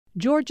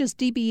Georgia's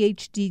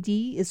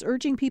DBHDD is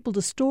urging people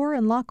to store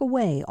and lock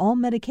away all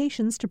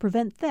medications to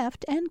prevent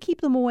theft and keep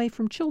them away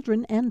from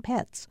children and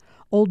pets.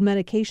 Old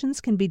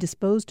medications can be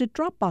disposed at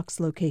Dropbox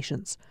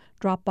locations.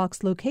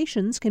 Dropbox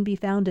locations can be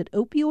found at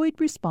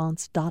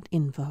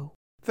opioidresponse.info.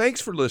 Thanks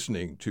for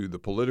listening to the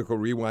Political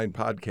Rewind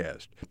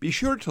podcast. Be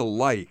sure to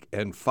like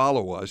and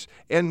follow us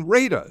and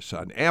rate us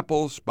on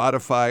Apple,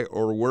 Spotify,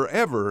 or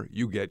wherever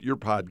you get your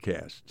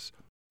podcasts.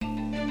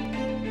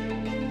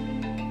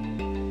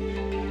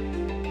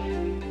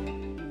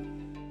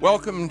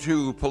 Welcome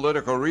to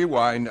Political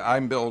Rewind.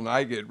 I'm Bill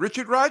Nigut.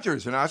 Richard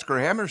Rogers and Oscar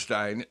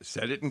Hammerstein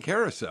said it in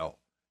Carousel.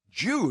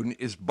 June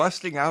is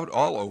busting out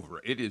all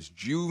over. It is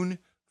June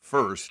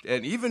 1st,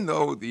 and even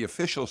though the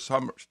official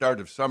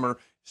start of summer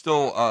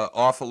still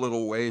off a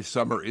little way,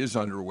 summer is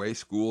underway.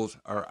 Schools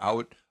are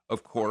out,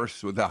 of course,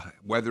 so the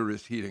weather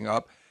is heating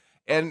up.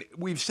 And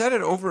we've said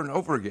it over and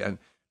over again.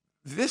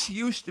 This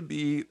used to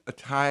be a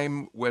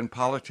time when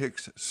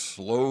politics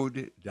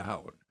slowed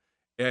down.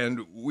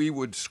 And we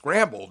would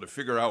scramble to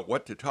figure out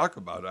what to talk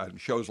about on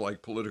shows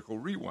like Political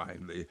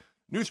Rewind. The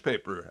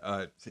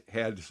newspaper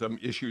had some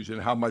issues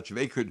in how much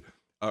they could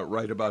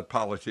write about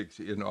politics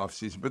in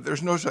off-season. But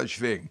there's no such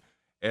thing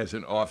as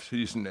an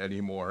off-season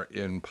anymore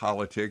in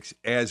politics,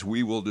 as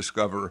we will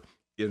discover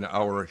in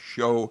our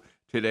show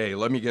today.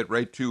 Let me get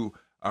right to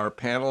our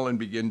panel and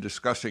begin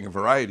discussing a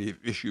variety of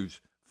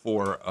issues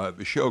for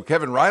the show.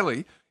 Kevin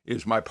Riley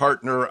is my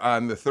partner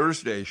on the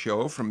Thursday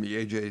show from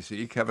the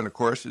AJC. Kevin, of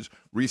course, is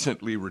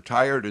recently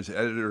retired as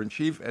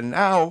editor-in-chief and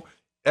now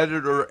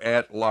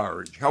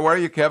editor-at-large. How are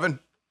you, Kevin?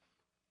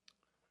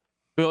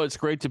 Bill, it's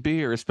great to be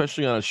here,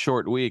 especially on a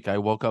short week. I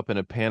woke up in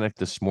a panic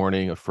this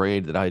morning,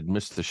 afraid that I'd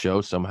missed the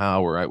show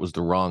somehow or it was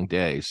the wrong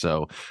day.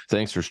 So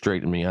thanks for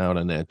straightening me out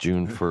on that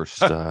June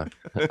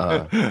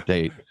 1st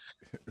date.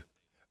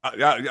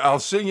 I'll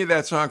sing you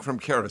that song from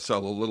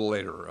Carousel a little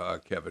later,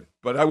 Kevin,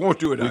 but I won't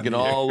do it. We can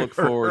all look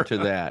forward to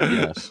that,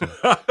 yes.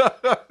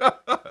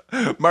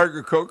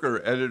 Margaret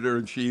Coker,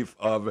 editor-in-chief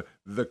of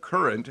The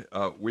Current,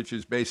 which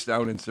is based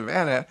down in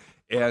Savannah,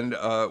 and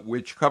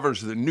which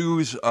covers the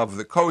news of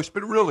the coast,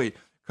 but really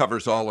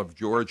covers all of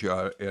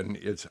Georgia in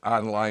its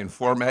online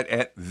format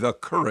at The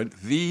Current,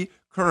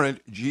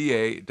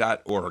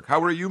 thecurrentga.org.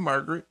 How are you,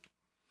 Margaret?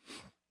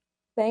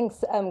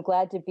 Thanks. I'm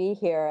glad to be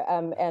here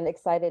and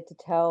excited to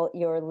tell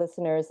your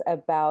listeners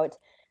about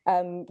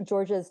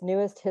Georgia's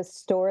newest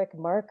historic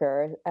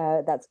marker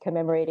that's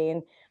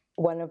commemorating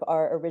one of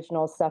our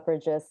original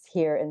suffragists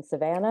here in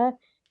Savannah,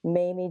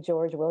 Mamie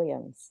George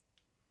Williams.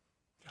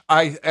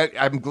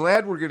 I'm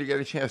glad we're going to get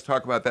a chance to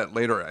talk about that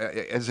later.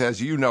 As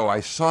you know,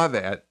 I saw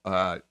that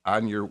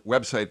on your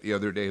website the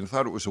other day and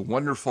thought it was a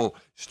wonderful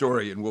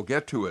story, and we'll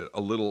get to it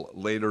a little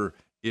later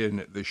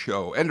in the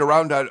show. And to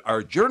round out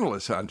our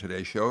journalists on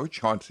today's show,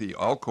 Chauncey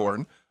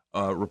Alcorn,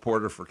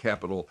 reporter for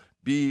Capital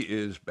B,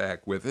 is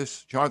back with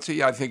us.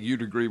 Chauncey, I think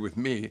you'd agree with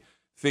me.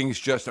 Things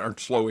just aren't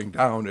slowing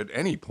down at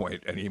any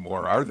point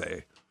anymore, are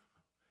they?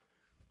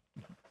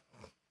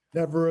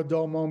 Never a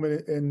dull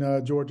moment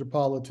in Georgia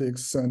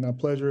politics, and a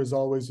pleasure as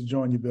always to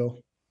join you,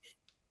 Bill.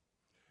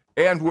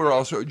 And we're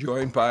also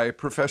joined by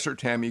Professor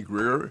Tammy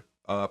Greer,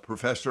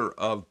 professor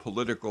of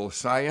political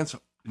science,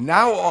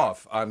 now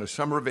off on a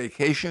summer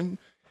vacation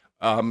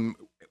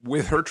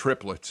with her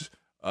triplets.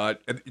 Are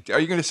you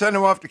going to send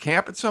them off to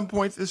camp at some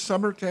point this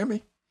summer,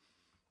 Tammy?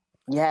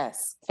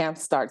 Yes, camp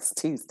starts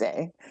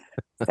Tuesday.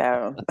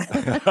 So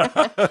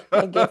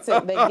they get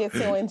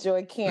to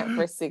enjoy camp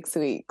for 6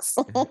 weeks.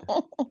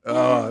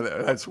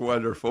 Oh, that's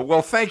wonderful.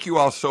 Well, thank you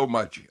all so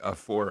much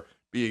for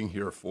being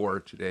here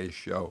for today's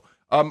show.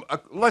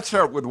 Let's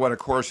start with what, of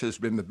course, has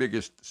been the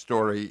biggest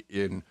story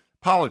in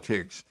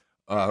politics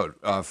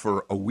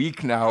for a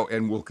week now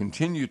and will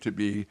continue to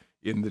be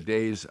in the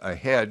days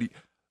ahead.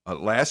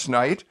 Last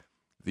night,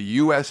 the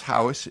U.S.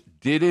 House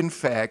did, in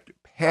fact,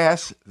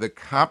 pass the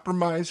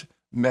compromise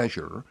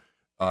measure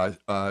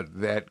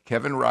that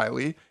Kevin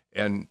Riley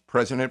and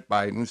President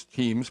Biden's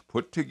teams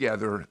put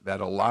together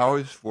that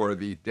allows for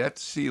the debt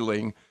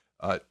ceiling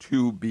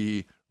to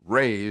be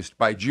raised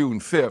by June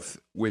 5th,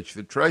 which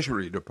the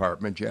Treasury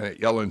Department,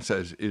 Janet Yellen,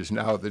 says is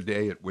now the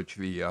day at which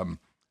the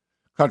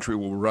country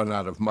will run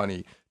out of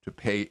money to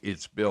pay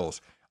its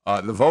bills.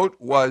 The vote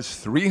was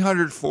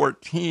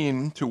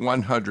 314 to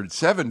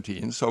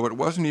 117, so it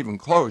wasn't even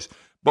close.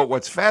 But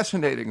what's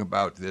fascinating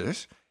about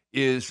this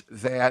is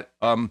that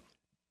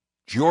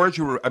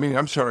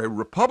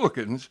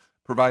Republicans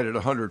provided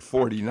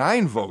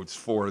 149 votes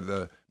for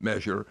the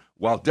measure,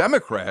 while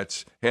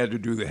Democrats had to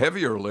do the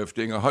heavier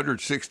lifting.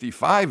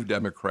 165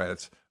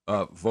 Democrats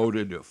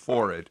voted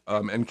for it.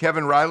 And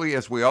Kevin Riley,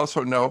 as we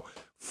also know,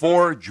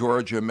 4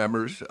 Georgia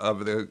members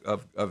of the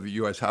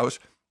U.S. House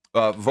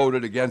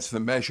voted against the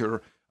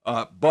measure.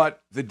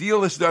 But the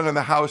deal is done in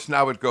the House.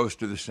 Now it goes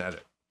to the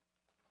Senate.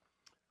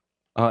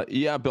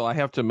 Yeah, Bill, I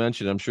have to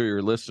mention, I'm sure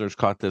your listeners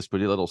caught this,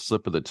 but a little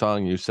slip of the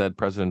tongue. You said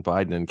President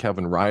Biden and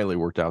Kevin Riley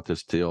worked out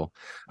this deal.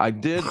 I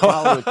did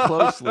follow it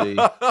closely.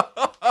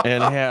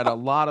 and had a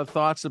lot of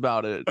thoughts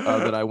about it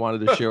that I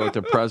wanted to share with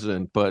the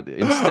president. But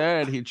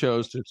instead, he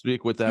chose to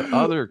speak with that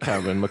other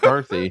Kevin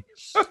McCarthy,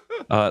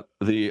 the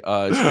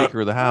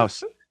Speaker of the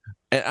House.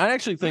 And I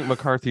actually think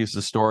McCarthy is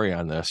the story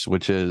on this,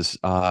 which is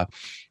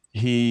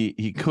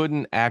he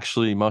couldn't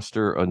actually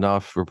muster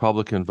enough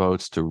Republican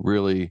votes to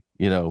really,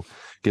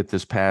 get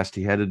this passed.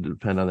 He had to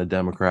depend on the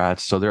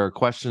Democrats. So there are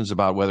questions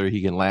about whether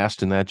he can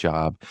last in that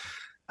job.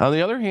 On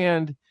the other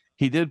hand,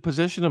 he did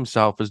position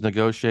himself as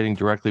negotiating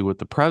directly with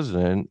the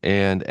president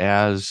and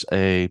as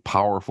a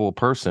powerful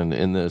person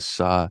in this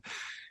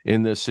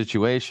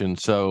situation.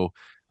 So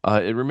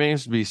it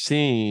remains to be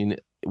seen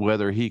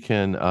whether he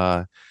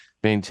can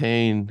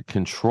maintain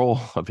control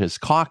of his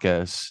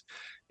caucus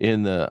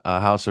in the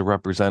House of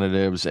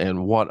Representatives,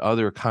 and what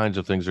other kinds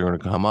of things are going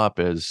to come up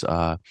as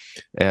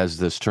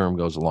this term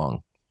goes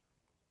along.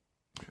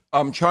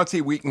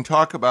 Chauncey, we can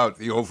talk about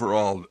the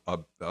overall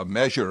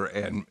measure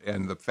and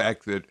the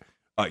fact that,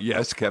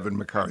 yes, Kevin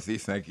McCarthy,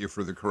 thank you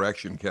for the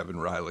correction, Kevin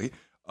Riley,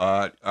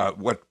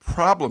 what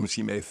problems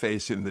he may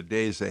face in the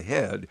days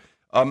ahead.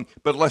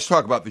 But let's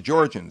talk about the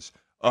Georgians.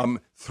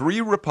 3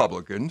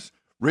 Republicans,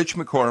 Rich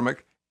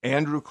McCormick,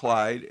 Andrew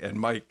Clyde, and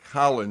Mike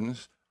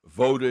Collins,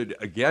 voted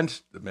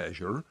against the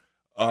measure,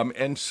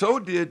 and so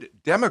did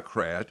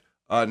Democrat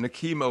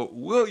Nikema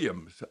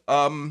Williams.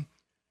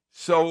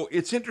 So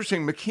it's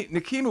interesting.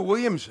 Nikema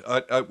Williams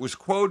was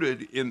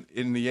quoted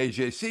in the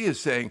AJC as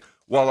saying,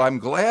 "While I'm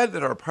glad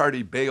that our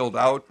party bailed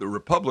out the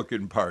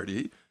Republican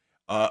Party,"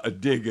 a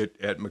dig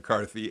at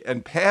McCarthy,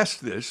 "and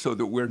passed this so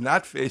that we're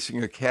not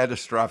facing a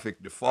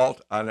catastrophic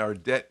default on our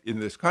debt in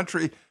this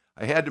country,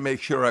 I had to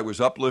make sure I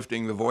was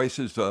uplifting the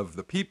voices of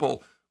the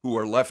people who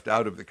are left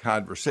out of the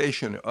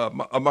conversation."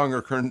 Among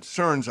her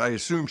concerns, I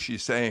assume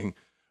she's saying,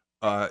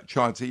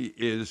 Chauncey,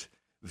 is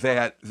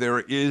that there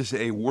is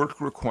a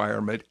work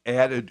requirement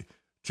added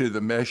to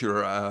the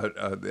measure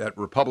that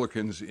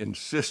Republicans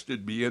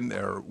insisted be in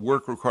there,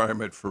 work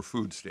requirement for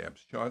food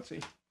stamps.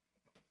 Chauncey?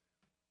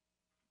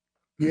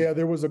 Yeah,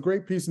 there was a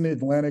great piece in the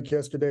Atlantic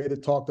yesterday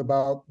that talked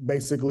about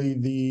basically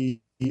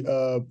the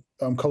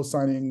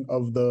co-signing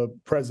of the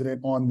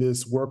president on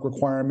this work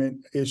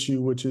requirement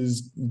issue, which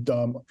is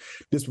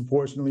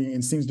disproportionately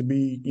and seems to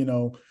be,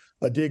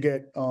 a dig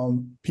at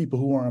people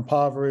who are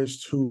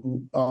impoverished,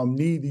 who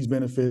need these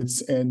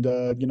benefits, and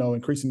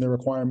increasing the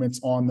requirements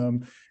on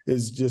them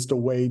is just a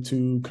way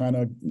to kind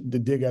of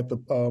dig at the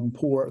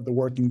poor, the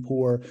working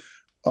poor,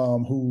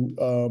 who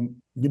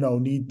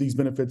need these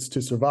benefits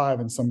to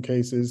survive in some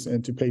cases,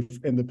 and to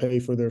pay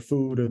for their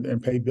food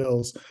and pay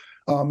bills.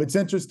 It's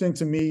interesting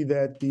to me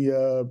that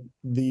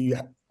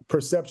the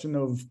perception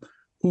of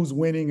who's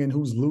winning and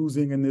who's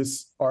losing in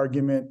this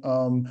argument,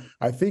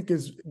 I think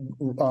is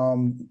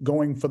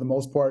going for the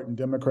most part in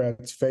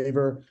Democrats'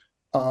 favor.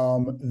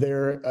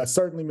 There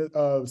certainly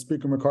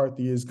Speaker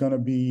McCarthy is going to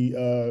be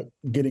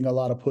getting a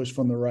lot of push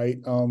from the right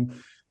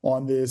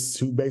on this,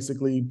 who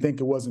basically think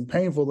it wasn't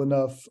painful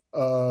enough,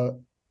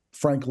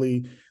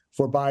 frankly,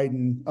 for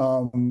Biden,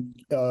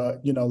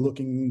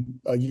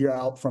 looking a year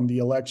out from the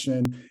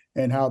election,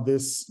 and how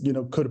this,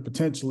 could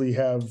potentially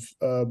have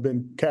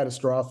been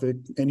catastrophic.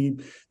 The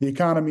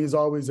economy is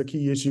always a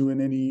key issue in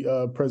any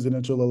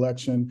presidential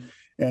election,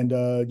 and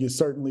you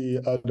certainly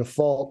a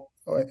default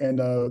and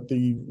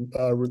the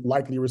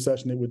likely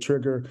recession it would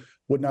trigger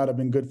would not have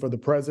been good for the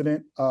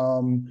president.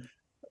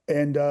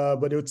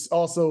 But it's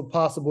also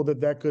possible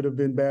that could have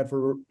been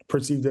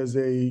perceived as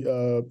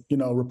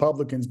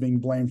Republicans being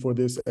blamed for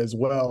this as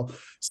well.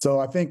 So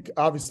I think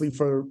obviously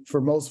for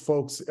most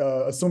folks,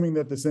 assuming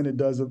that the Senate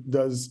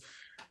does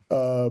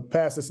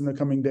pass this in the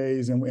coming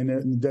days and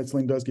the debt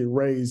ceiling does get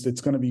raised,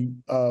 it's going to be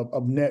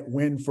a net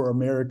win for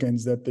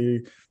Americans that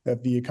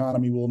the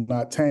economy will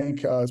not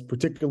tank,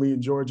 particularly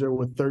in Georgia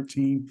with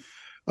 13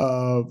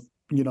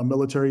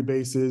 military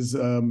bases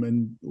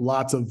and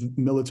lots of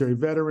military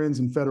veterans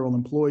and federal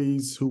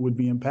employees who would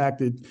be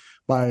impacted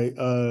by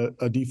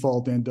a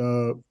default and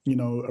a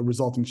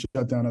resulting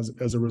shutdown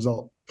as a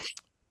result.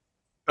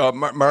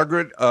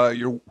 Margaret,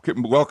 you're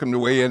welcome to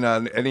weigh in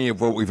on any of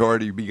what we've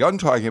already begun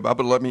talking about,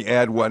 but let me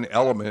add one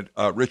element.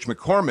 Rich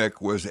McCormick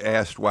was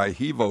asked why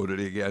he voted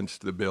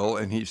against the bill,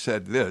 and he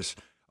said this: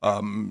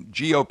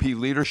 GOP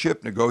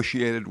leadership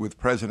negotiated with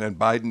President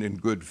Biden in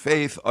good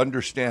faith,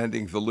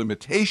 understanding the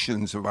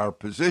limitations of our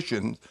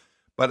positions,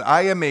 but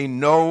I am a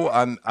no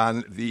on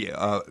the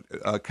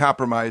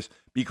compromise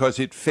because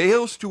it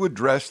fails to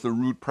address the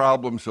root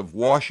problems of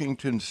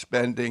Washington's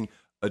spending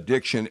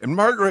addiction. And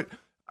Margaret,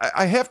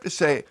 I have to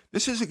say,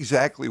 this is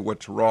exactly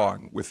what's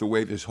wrong with the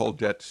way this whole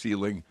debt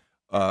ceiling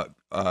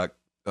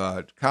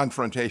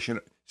confrontation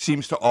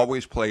seems to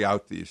always play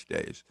out these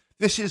days.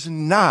 This is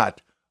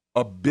not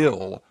a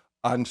bill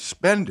on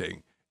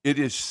spending. It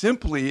is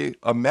simply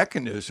a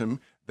mechanism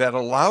that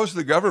allows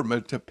the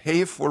government to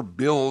pay for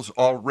bills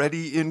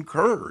already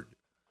incurred.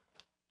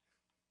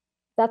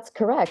 That's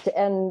correct.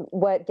 And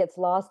what gets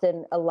lost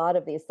in a lot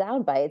of these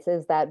sound bites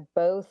is that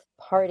both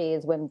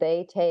parties, when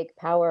they take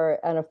power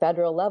on a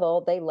federal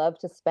level, they love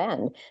to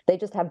spend. They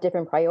just have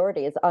different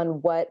priorities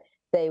on what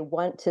they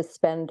want to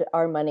spend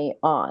our money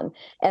on.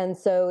 And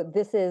so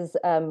this is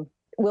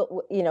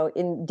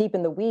in deep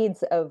in the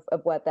weeds of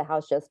what the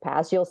House just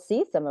passed, you'll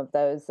see some of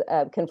those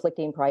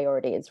conflicting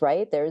priorities,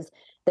 right? There's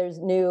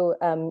new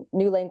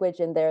language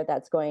in there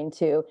that's going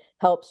to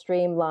help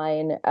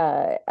streamline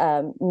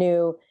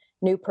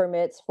new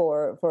permits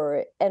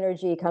for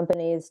energy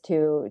companies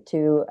to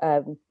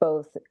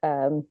both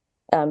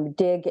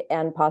dig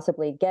and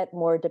possibly get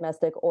more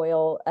domestic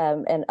oil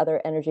and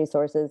other energy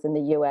sources in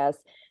the U.S.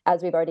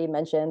 As we've already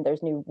mentioned,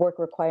 there's new work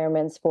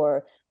requirements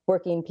for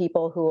working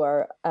people who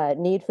are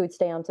need food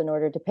stamps in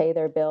order to pay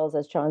their bills,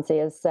 as Chauncey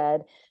has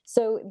said.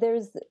 So there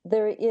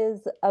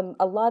is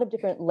a lot of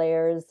different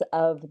layers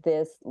of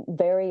this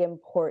very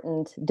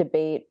important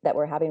debate that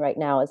we're having right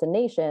now as a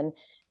nation.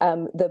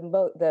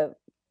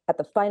 At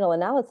the final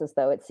analysis,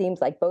 though, it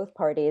seems like both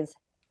parties,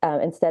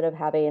 instead of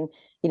having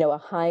a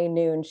high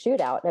noon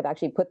shootout, have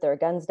actually put their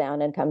guns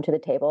down and come to the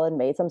table and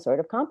made some sort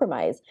of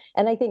compromise.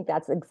 And I think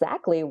that's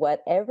exactly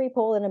what every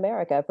poll in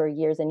America for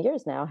years and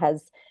years now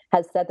has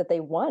said that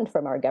they want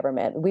from our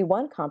government. We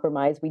want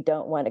compromise. We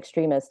don't want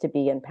extremists to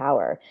be in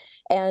power.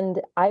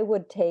 And I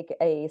would take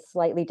a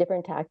slightly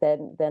different tack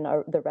than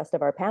the rest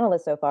of our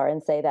panelists so far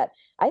and say that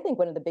I think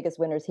one of the biggest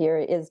winners here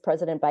is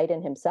President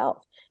Biden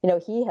himself.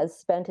 He has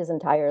spent his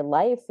entire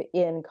life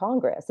in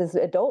Congress, his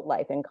adult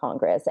life in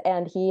Congress,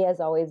 and he has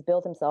always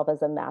built himself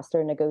as a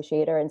master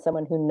negotiator and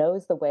someone who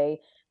knows the way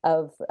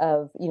of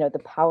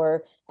the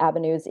power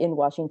avenues in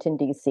Washington,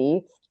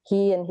 D.C.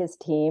 He and his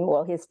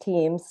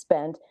team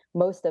spent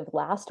most of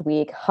last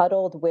week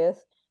huddled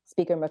with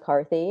Speaker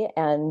McCarthy,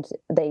 and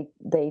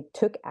they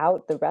took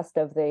out the rest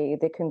of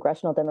the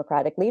congressional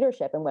Democratic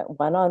leadership and went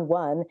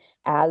one-on-one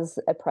as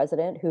a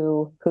president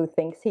who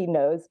thinks he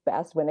knows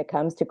best when it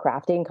comes to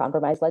crafting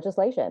compromise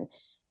legislation.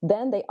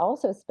 Then they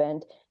also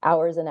spent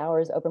hours and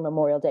hours over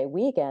Memorial Day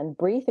weekend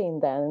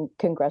briefing then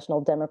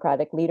congressional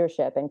Democratic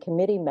leadership and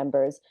committee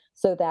members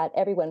so that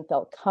everyone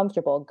felt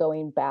comfortable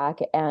going back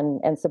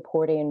and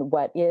supporting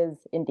what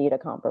is indeed a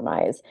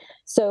compromise.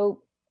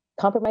 So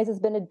compromise has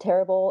been a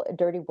terrible,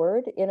 dirty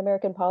word in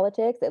American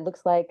politics. It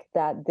looks like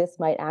that this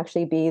might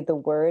actually be the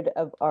word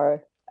of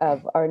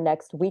our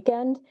next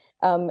weekend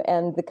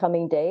and the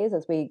coming days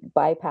as we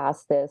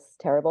bypass this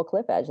terrible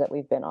cliff edge that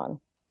we've been on.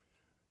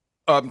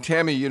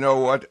 Tammy, you know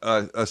what?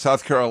 A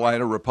South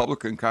Carolina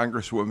Republican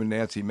Congresswoman,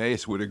 Nancy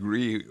Mace, would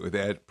agree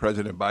that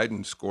President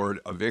Biden scored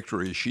a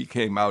victory. She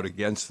came out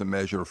against the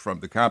measure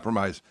from the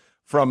compromise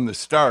from the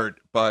start,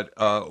 but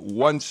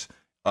once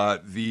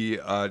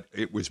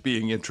it was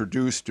being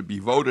introduced to be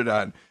voted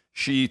on,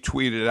 she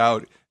tweeted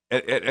out,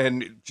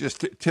 and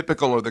just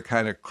typical of the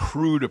kind of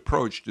crude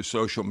approach to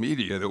social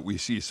media that we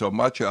see so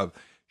much of,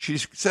 she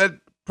said,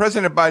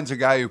 President Biden's a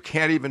guy who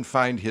can't even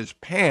find his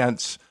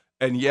pants,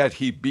 and yet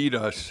he beat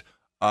us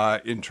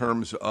in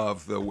terms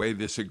of the way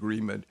this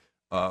agreement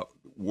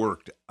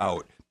worked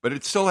out. But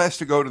it still has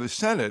to go to the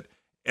Senate,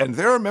 and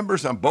there are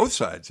members on both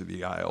sides of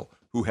the aisle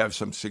who have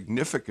some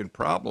significant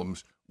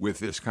problems with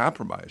this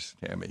compromise,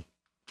 Tammy.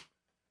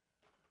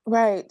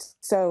 Right.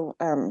 So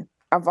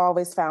I've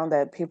always found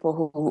that people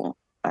who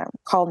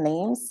call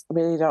names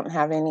really don't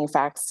have any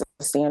facts to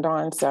stand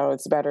on, so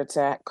it's better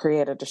to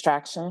create a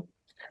distraction.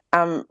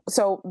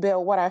 So,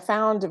 Bill, what I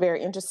found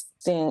very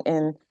interesting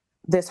in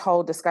this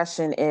whole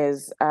discussion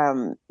is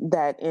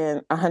that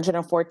in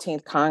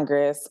 114th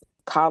Congress,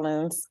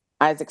 Collins,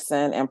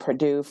 Isaacson, and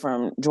Perdue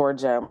from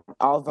Georgia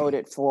all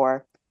voted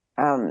for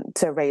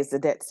to raise the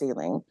debt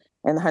ceiling.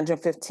 In the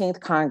 115th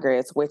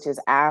Congress, which is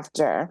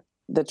after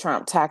the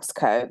Trump tax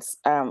cuts,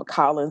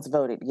 Collins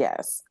voted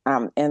yes.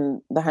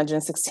 In the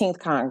 116th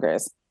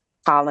Congress,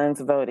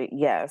 Collins voted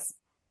yes.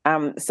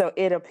 So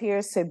it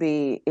appears to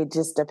be, it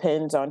just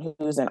depends on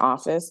who's in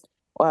office,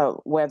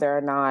 whether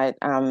or not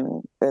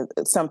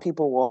some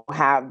people will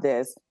have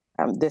this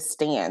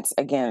stance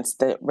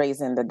against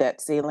raising the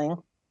debt ceiling.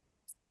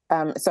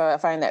 So I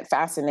find that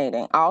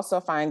fascinating. I also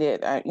find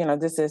it,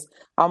 this is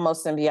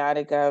almost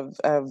symbiotic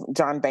of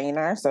John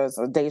Boehner. So it's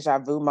a deja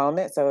vu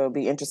moment. So it'll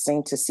be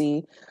interesting to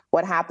see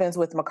what happens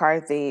with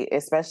McCarthy,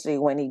 especially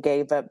when he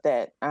gave up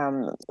that,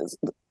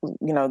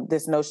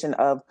 this notion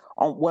of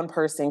one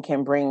person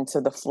can bring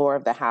to the floor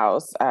of the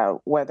House,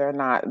 whether or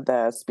not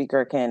the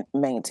speaker can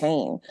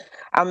maintain.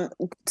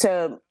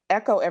 To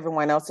echo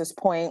everyone else's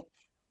point,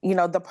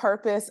 the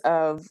purpose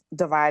of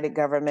divided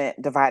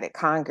government, divided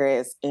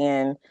Congress,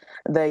 and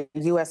the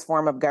U.S.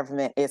 form of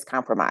government is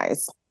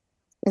compromise.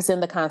 It's in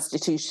the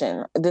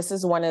Constitution. This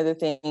is one of the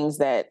things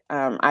that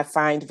I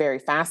find very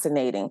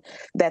fascinating,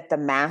 that the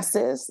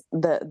masses,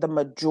 the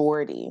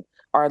majority,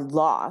 are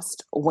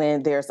lost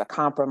when there's a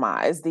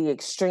compromise. The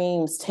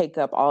extremes take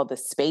up all the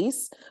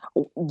space,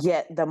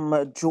 yet the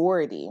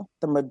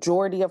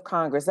majority of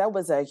Congress, that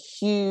was a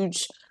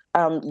huge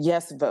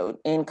yes vote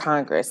in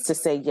Congress to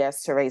say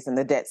yes to raising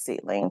the debt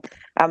ceiling.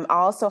 I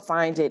also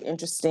find it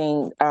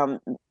interesting,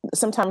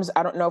 sometimes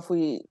I don't know if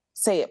we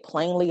say it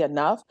plainly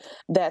enough,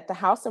 that the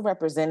House of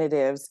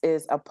Representatives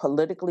is a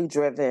politically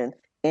driven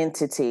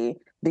entity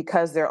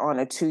because they're on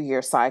a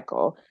 2-year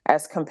cycle,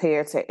 as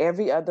compared to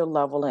every other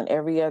level and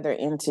every other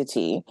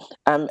entity,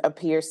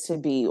 appears to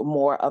be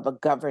more of a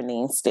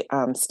governing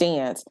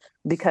stance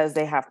because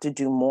they have to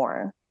do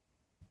more.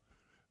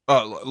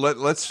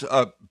 Let's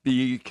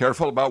be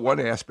careful about one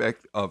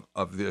aspect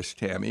of this,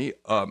 Tammy.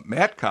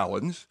 Matt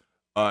Collins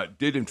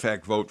did, in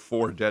fact, vote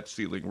for debt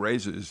ceiling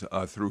raises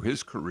through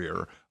his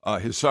career.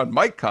 His son,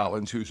 Mike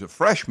Collins, who's a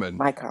freshman,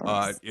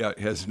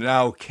 has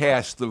now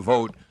cast the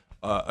vote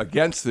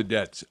against the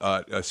debt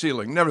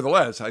ceiling.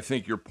 Nevertheless, I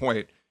think your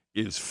point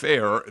is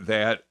fair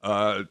that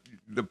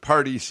the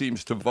party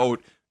seems to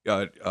vote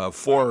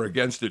for or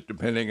against it,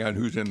 depending on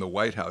who's in the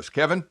White House.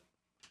 Kevin?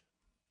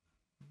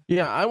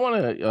 Yeah, I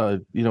want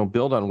to,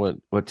 build on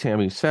what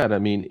Tammy said. I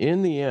mean,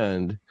 in the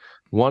end,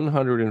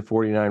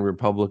 149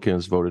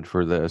 Republicans voted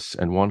for this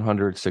and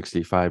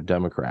 165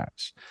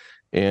 Democrats.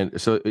 And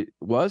so it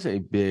was a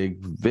big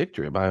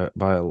victory by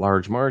a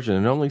large margin,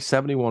 and only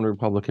 71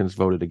 Republicans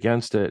voted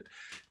against it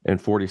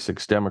and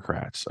 46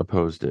 Democrats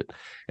opposed it.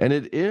 And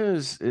it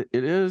is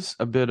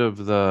a bit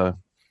of the,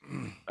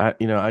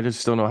 I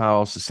just don't know how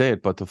else to say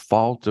it, but the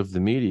fault of the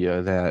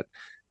media that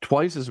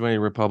twice as many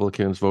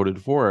Republicans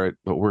voted for it,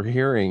 but we're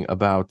hearing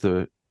about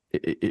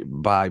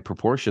by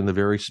proportion, the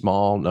very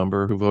small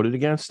number who voted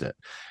against it.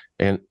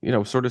 And,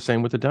 sort of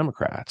same with the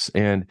Democrats.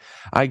 And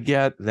I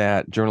get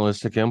that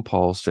journalistic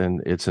impulse,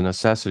 and it's a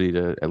necessity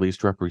to at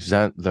least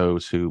represent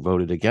those who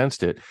voted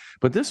against it.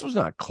 But this was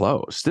not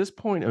close. This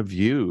point of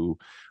view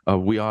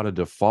of we ought to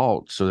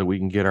default so that we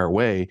can get our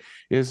way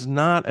is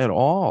not at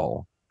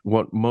all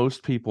what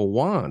most people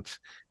want.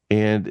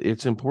 And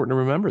it's important to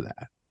remember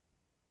that.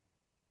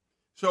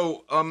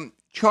 So,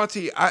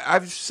 Chauncey,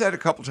 I've said a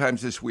couple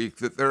times this week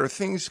that there are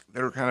things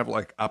that are kind of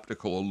like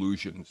optical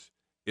illusions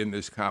in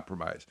this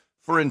compromise.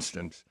 For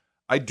instance,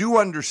 I do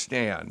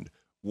understand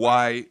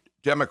why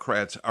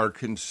Democrats are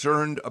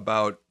concerned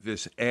about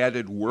this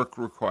added work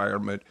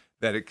requirement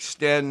that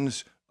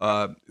extends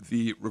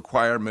the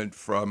requirement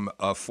from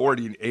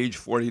age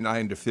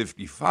 49 to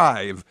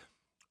 55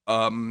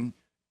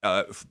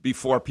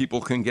 before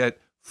people can get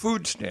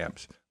food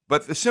stamps.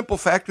 But the simple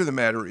fact of the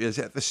matter is,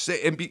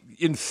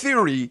 in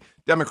theory,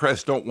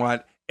 Democrats don't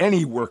want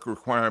any work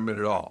requirement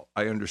at all.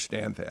 I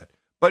understand that.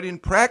 But in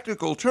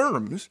practical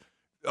terms,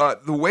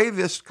 the way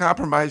this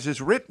compromise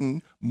is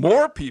written,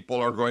 more people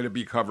are going to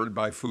be covered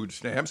by food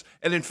stamps.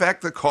 And in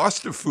fact, the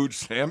cost of food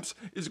stamps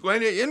is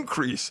going to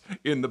increase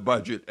in the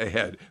budget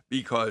ahead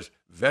because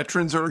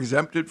veterans are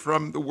exempted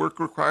from the work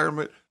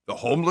requirement. The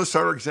homeless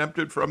are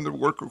exempted from the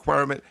work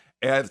requirement,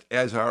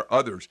 as are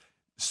others.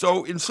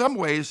 So in some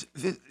ways,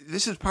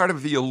 this is part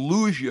of the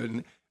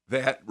illusion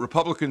that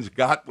Republicans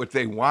got what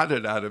they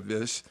wanted out of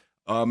this.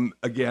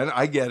 Again,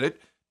 I get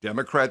it.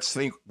 Democrats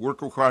think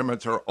work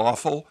requirements are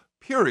awful,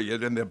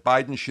 period, and that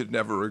Biden should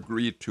never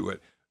agree to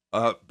it.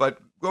 But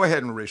go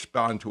ahead and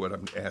respond to what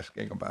I'm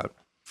asking about.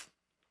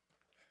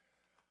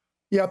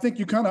 Yeah, I think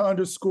you kind of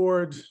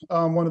underscored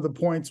one of the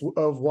points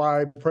of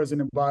why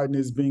President Biden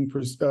is being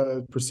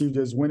perceived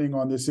as winning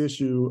on this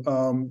issue.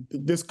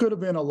 This could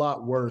have been a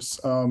lot worse.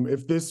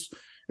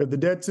 If the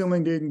debt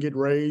ceiling didn't get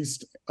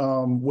raised,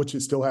 which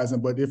it still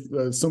hasn't, but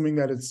assuming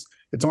that it's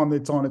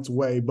on its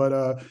way,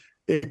 but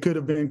it could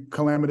have been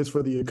calamitous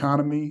for the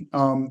economy.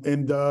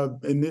 And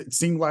it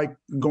seemed like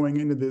going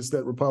into this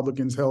that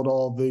Republicans held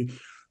all the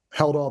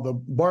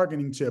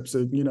bargaining chips,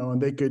 and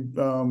they could,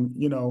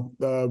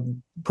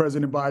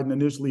 President Biden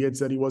initially had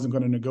said he wasn't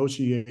going to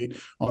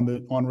negotiate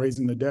on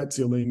raising the debt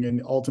ceiling,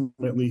 and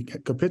ultimately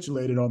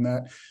capitulated on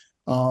that.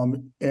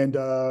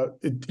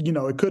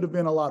 It could have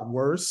been a lot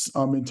worse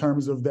in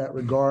terms of that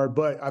regard.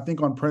 But I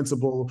think on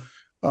principle,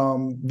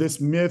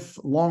 this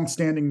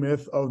longstanding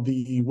myth of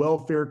the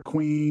welfare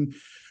queen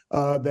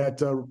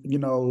that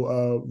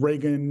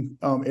Reagan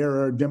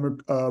era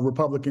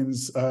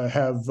Republicans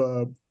have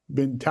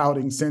been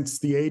touting since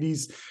the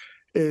 80s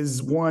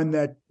is one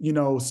that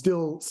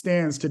still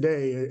stands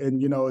today,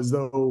 and as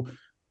though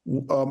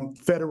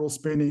federal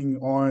spending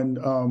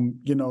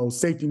on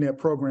safety net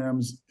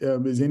programs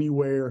is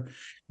anywhere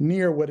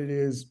near what it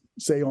is,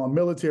 say, on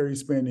military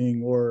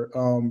spending or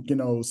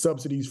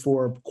subsidies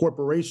for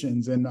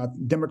corporations. And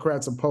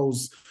Democrats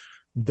oppose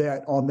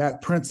that on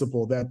that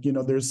principle that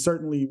there's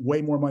certainly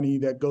way more money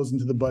that goes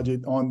into the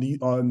budget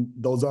on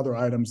those other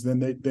items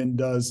than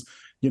does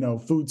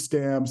food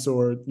stamps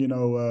or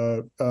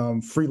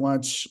free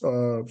lunch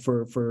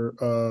for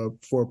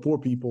poor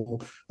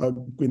people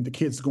when the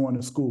kids going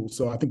to school.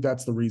 So I think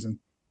that's the reason.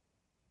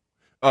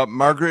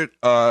 Margaret,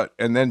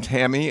 and then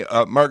Tammy.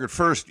 Margaret,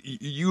 first,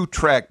 you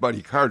track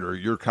Buddy Carter,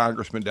 your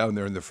congressman down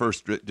there in the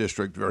 1st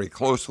District, very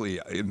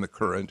closely in the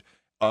current.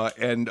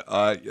 And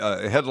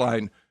a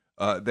headline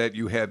that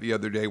you had the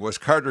other day was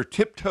Carter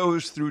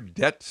tiptoes through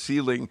debt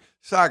ceiling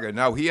saga.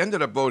 Now, he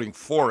ended up voting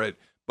for it,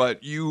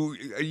 but you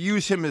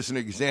use him as an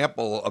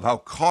example of how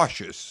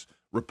cautious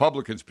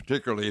Republicans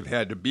particularly have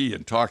had to be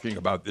in talking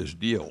about this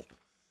deal.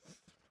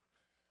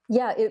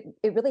 Yeah, it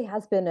really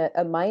has been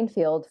a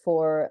minefield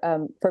for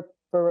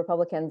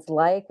Republicans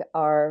like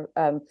our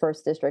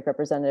 1st District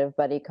Representative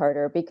Buddy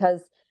Carter,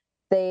 because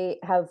they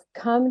have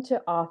come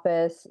to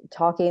office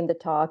talking the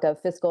talk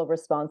of fiscal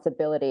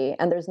responsibility,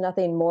 and there's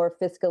nothing more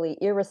fiscally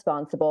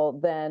irresponsible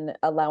than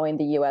allowing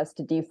the U.S.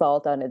 to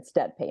default on its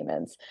debt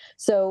payments.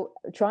 So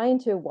trying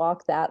to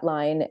walk that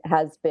line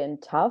has been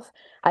tough.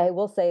 I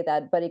will say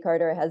that Buddy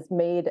Carter has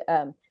made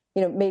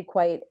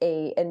quite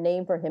a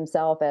name for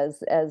himself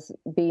as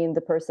being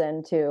the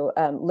person to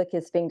lick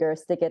his finger,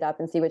 stick it up,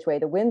 and see which way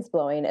the wind's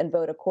blowing, and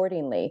vote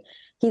accordingly.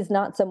 He's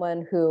not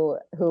someone who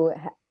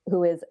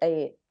is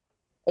a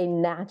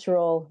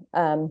natural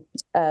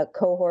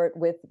cohort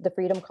with the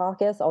Freedom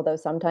Caucus, although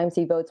sometimes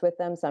he votes with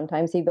them,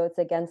 sometimes he votes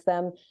against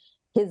them.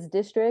 His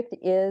district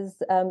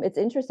is, it's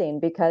interesting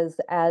because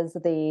as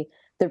the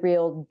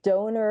real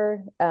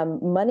donor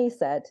money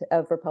set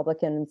of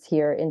Republicans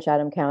here in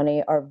Chatham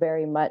County are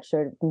very much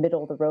sort of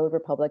middle of the road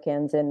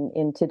Republicans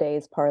in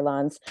today's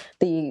parlance,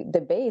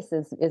 the base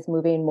is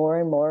moving more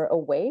and more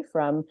away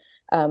from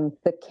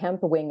the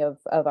Kemp wing of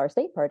our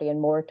state party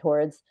and more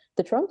towards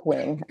the Trump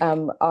wing.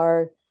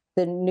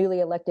 The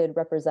newly elected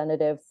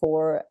representative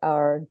for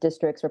our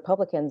district's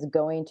Republicans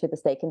going to the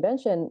state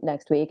convention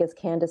next week is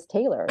Candace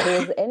Taylor, who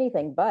is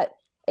anything but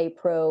a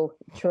pro-Kemp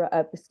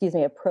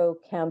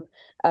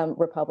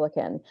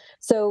Republican.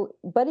 So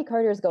Buddy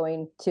Carter is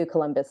going to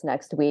Columbus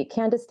next week.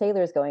 Candace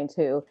Taylor is going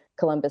to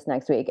Columbus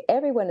next week.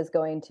 Everyone is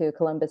going to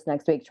Columbus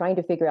next week, trying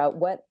to figure out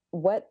what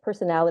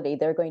personality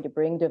they're going to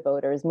bring to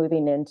voters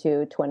moving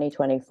into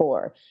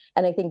 2024.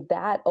 And I think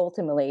that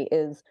ultimately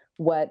is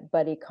what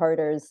Buddy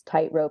Carter's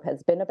tightrope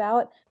has been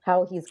about,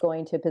 how he's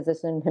going to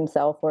position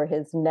himself for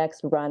his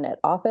next run at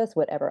office,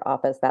 whatever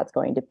office that's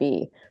going to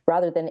be,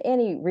 rather than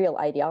any real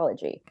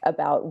ideology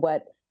about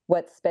what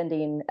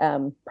spending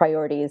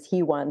priorities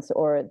he wants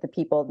or the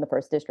people in the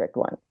first district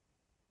want.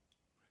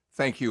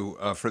 Thank you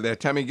for that.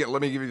 Tammy,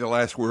 let me give you the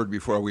last word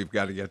before we've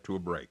got to get to a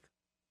break.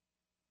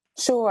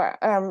 Sure.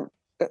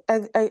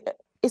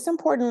 It's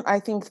important, I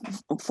think,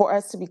 for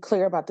us to be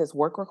clear about this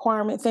work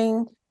requirement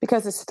thing,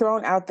 because it's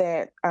thrown out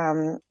there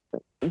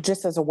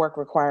just as a work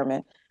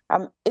requirement.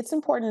 It's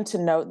important to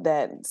note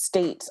that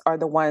states are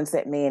the ones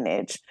that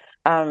manage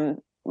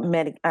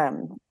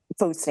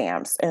food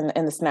stamps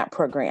and the SNAP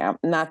program,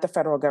 not the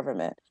federal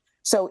government.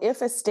 So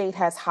if a state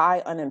has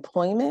high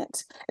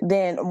unemployment,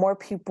 then more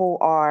people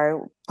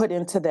are put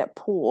into that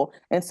pool.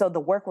 And so the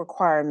work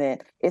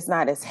requirement is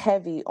not as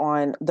heavy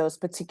on those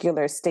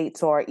particular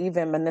states or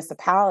even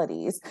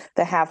municipalities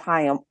that have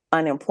high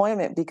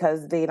unemployment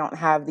because they don't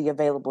have the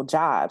available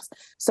jobs.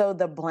 So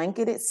the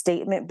blanketed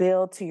statement,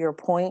 Bill, to your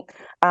point,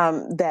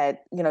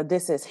 that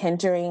this is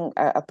hindering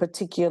a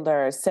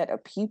particular set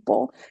of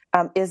people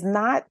is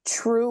not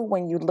true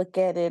when you look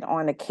at it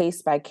on a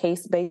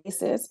case-by-case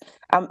basis,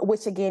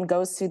 which again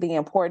goes to the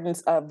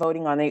importance of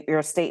voting on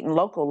your state and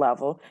local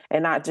level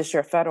and not just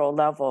your federal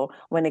level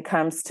when it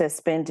comes to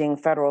spending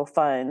federal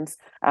funds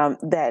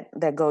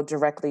that go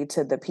directly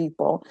to the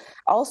people.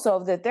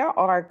 Also, that there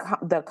are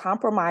the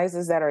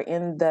compromises that are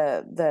in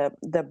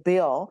the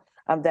bill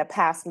that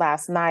passed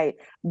last night.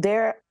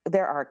 There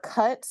are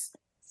cuts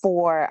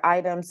for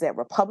items that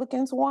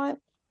Republicans want,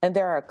 and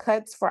there are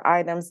cuts for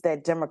items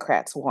that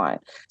Democrats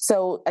want.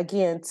 So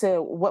again,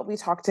 to what we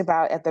talked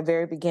about at the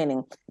very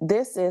beginning,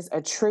 this is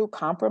a true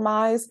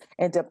compromise,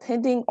 and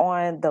depending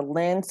on the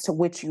lens to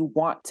which you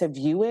want to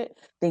view it,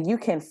 then you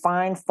can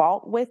find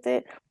fault with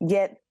it,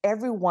 yet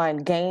everyone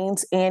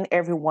gains and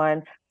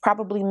everyone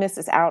probably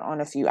misses out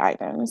on a few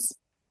items.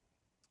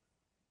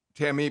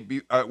 Tammy,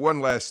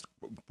 one last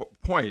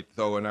point,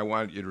 though, and I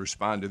want you to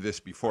respond to this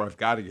before I've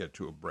got to get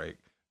to a break.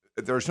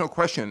 There's no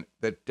question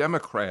that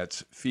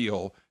Democrats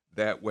feel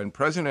that when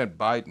President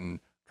Biden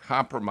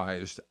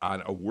compromised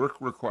on a work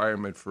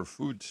requirement for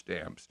food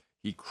stamps,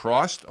 he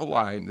crossed a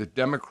line that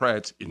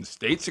Democrats in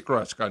states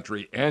across the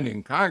country and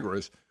in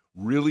Congress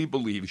really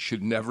believe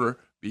should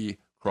never be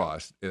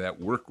crossed, that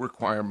work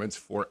requirements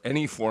for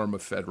any form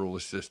of federal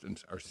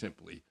assistance are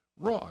simply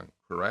wrong,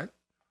 correct?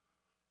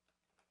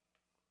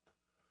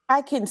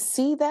 I can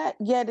see that,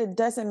 yet it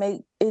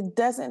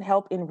doesn't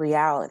help in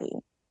reality.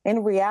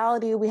 In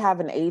reality, we have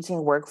an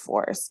aging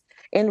workforce.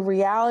 In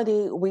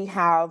reality, we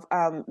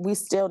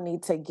still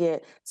need to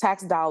get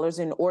tax dollars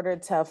in order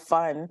to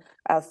fund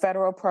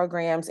federal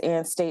programs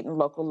and state and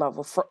local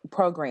level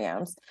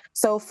programs.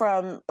 So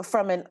from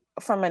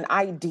an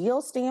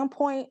ideal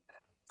standpoint,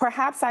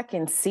 perhaps I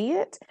can see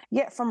it,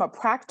 yet from a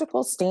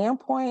practical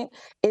standpoint,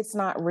 it's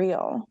not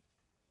real.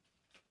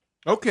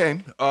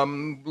 Okay,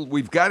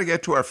 we've got to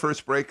get to our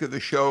first break of the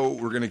show.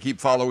 We're going to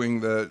keep following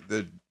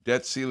the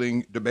debt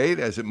ceiling debate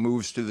as it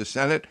moves to the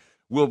Senate.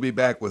 We'll be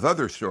back with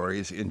other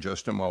stories in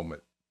just a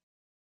moment.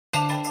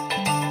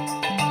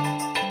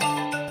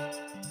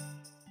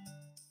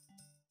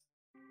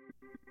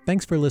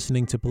 Thanks for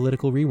listening to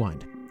Political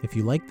Rewind. If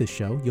you like this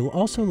show, you'll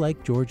also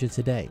like Georgia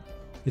Today.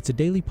 It's a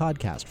daily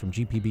podcast from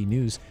GPB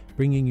News,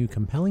 bringing you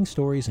compelling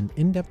stories and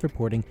in-depth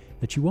reporting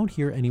that you won't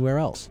hear anywhere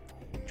else.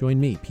 Join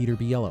me, Peter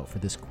Biello, for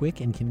this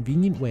quick and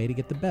convenient way to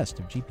get the best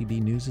of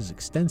GPB News'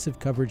 extensive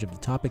coverage of the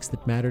topics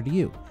that matter to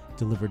you,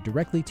 delivered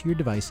directly to your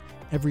device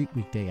every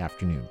weekday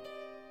afternoon.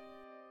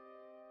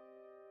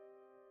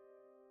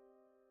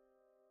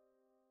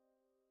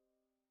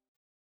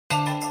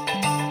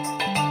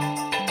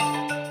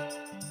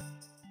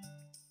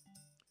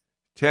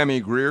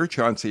 Tammy Greer,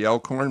 Chauncey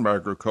Elkhorn,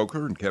 Margaret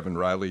Coker, and Kevin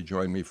Riley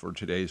join me for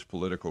today's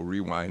Political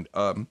Rewind.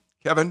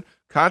 Kevin,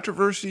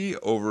 controversy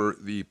over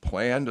the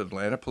planned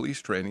Atlanta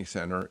Police Training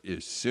Center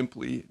is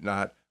simply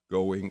not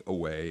going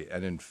away.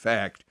 And in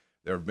fact,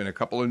 there have been a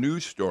couple of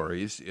news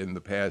stories in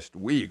the past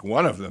week,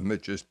 one of them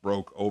that just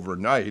broke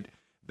overnight,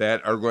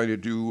 that are going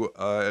to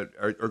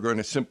are going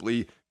to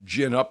simply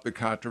gin up the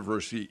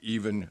controversy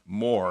even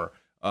more.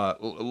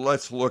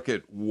 Let's look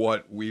at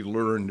what we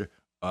learned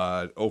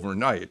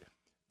overnight.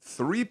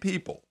 3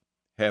 people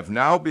have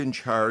now been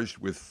charged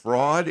with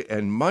fraud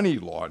and money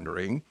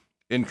laundering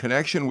in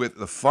connection with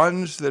the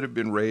funds that have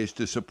been raised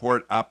to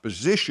support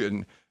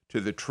opposition to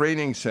the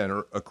training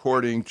center,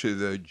 according to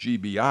the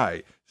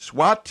GBI.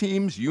 SWAT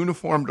teams,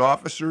 uniformed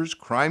officers,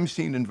 crime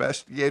scene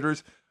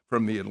investigators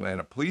from the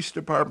Atlanta Police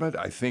Department,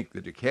 I think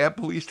the DeKalb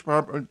Police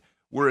Department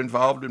were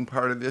involved in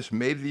part of this,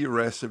 made the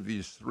arrests of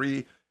these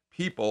 3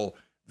 people.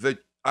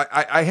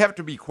 I have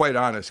to be quite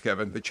honest,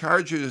 Kevin, the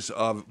charges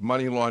of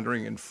money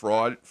laundering and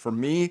fraud, for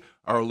me,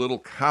 are a little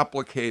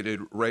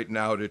complicated right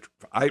now.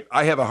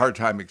 I have a hard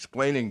time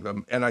explaining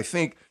them, and I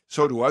think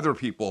so do other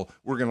people.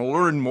 We're going to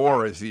learn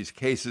more as these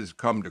cases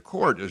come to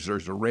court, as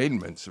there's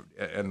arraignments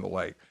and the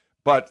like.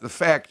 But the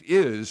fact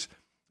is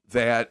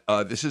that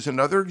this is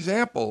another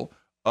example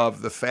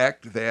of the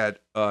fact that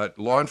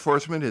law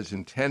enforcement is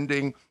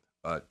intending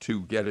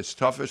to get as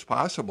tough as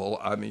possible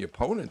on the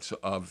opponents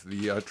of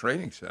the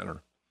training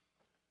center.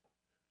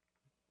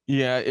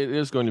 Yeah, it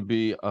is going to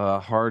be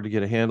hard to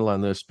get a handle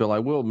on this, Bill. I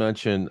will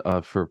mention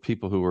for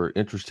people who are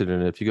interested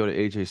in it, if you go to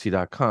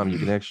ajc.com, you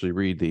can actually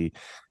read the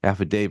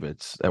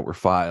affidavits that were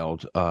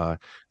filed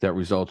that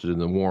resulted in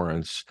the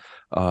warrants.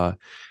 And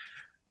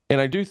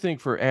I do think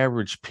for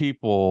average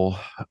people,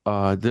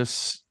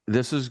 this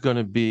is going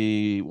to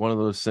be one of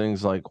those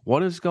things like,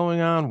 what is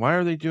going on? Why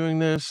are they doing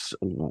this?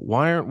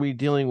 Why aren't we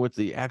dealing with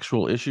the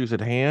actual issues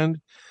at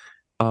hand?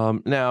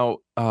 Now,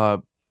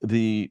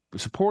 the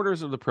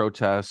supporters of the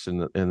protests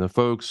and the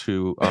folks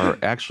who are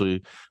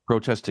actually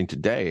protesting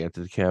today at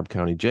the DeKalb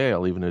County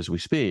Jail, even as we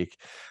speak,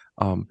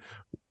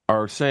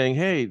 are saying,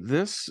 hey,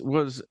 this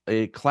was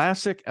a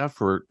classic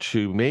effort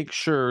to make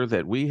sure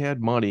that we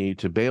had money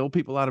to bail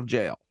people out of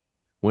jail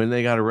when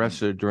they got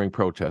arrested during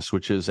protests,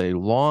 which is a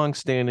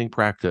long-standing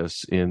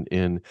practice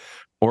in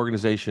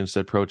organizations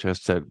that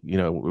protest that,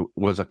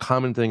 was a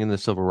common thing in the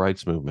civil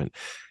rights movement.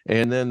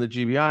 And then the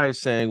GBI is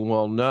saying,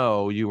 well,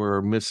 no, you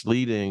were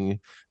misleading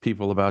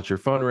people about your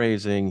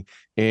fundraising,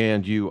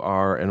 and you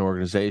are an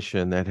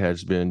organization that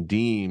has been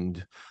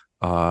deemed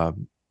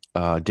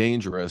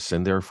dangerous,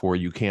 and therefore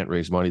you can't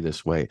raise money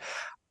this way.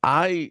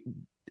 I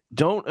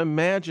don't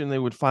imagine they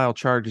would file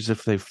charges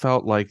if they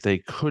felt like they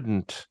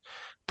couldn't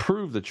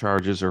prove the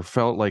charges or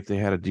felt like they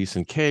had a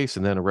decent case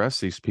and then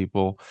arrest these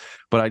people.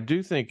 But I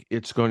do think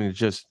it's going to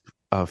just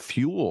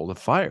fuel the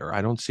fire.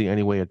 I don't see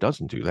any way it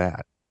doesn't do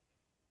that.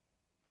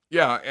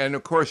 Yeah, and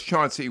of course,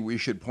 Chauncey, we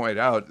should point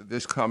out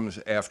this comes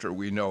after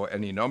we know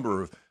any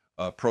number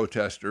of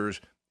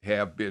protesters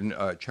have been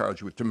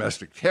charged with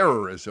domestic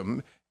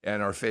terrorism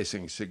and are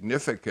facing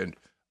significant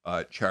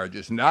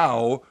charges.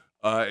 Now,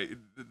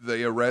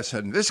 the arrests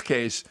in this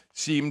case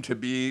seem to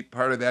be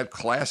part of that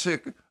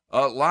classic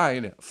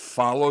line,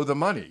 follow the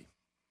money.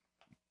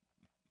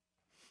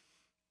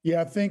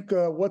 Yeah, I think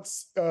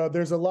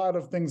there's a lot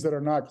of things that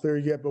are not clear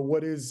yet, but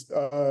what is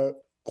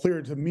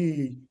clear to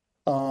me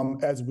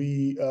as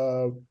we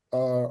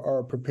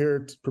are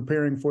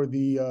preparing for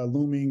the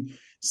looming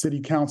city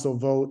council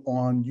vote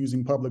on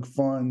using public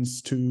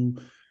funds to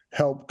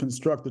help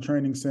construct the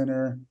training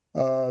center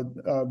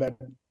that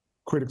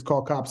critics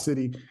call Cop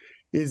City,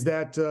 is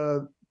that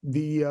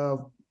the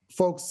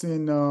folks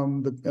in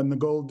the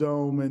Gold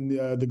Dome and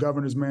the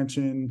governor's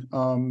mansion,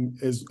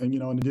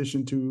 in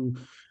addition to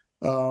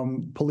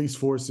police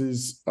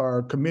forces,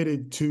 are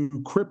committed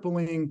to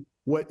crippling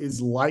what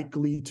is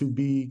likely to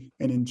be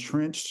an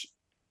entrenched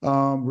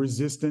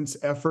resistance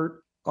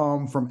effort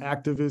from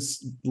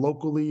activists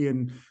locally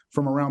and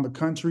from around the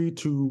country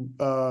to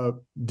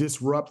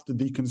disrupt the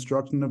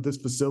deconstruction of this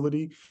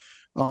facility.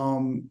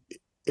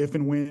 If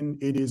and when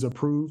it is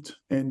approved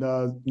and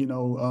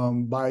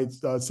by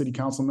city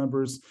council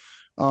members,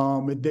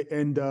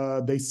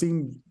 they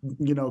seem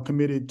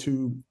committed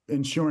to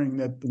ensuring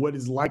that what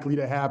is likely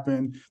to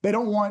happen. They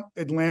don't want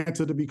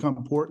Atlanta to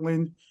become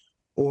Portland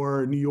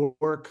or New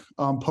York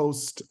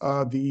post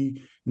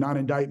the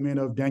non-indictment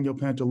of Daniel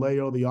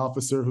Pantaleo, the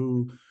officer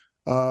who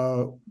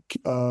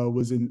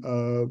was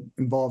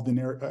involved in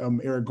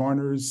Eric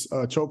Garner's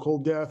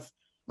chokehold death.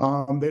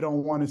 They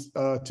don't want us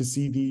to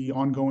see the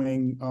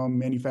ongoing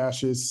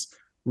anti-fascist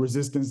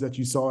resistance that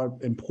you saw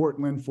in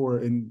Portland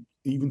and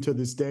even to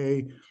this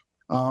day,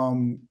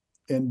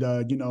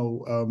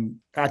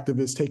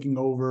 activists taking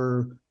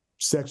over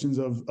sections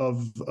of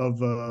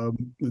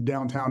the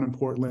downtown in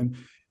Portland.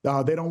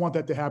 They don't want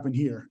that to happen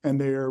here,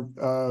 and they're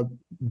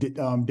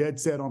dead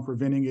set on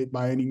preventing it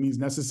by any means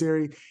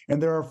necessary.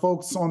 And there are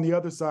folks on the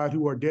other side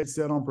who are dead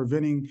set on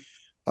preventing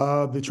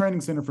the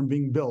training center from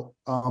being built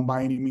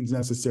by any means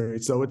necessary.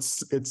 So it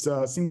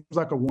seems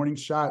like a warning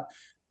shot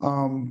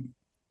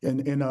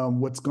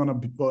what's going to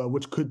be,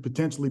 which could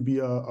potentially be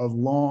a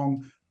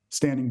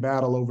long-standing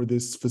battle over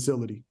this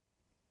facility.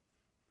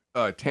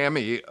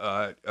 Tammy,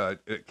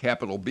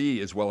 Capital B,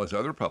 as well as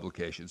other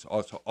publications,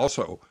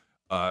 also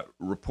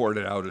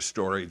reported out a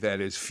story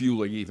that is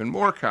fueling even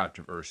more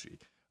controversy.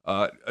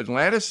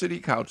 Atlanta City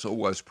Council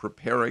was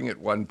preparing at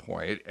one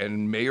point,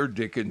 and Mayor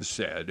Dickens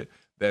said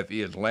that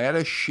the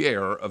Atlanta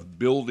share of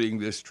building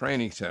this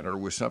training center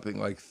was something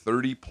like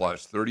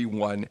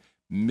 $31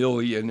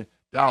 million.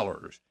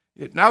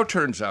 It now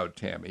turns out,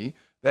 Tammy,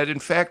 that in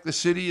fact the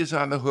city is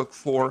on the hook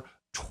for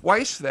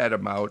twice that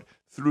amount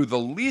through the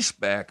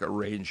leaseback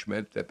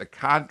arrangement that the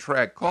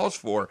contract calls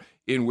for,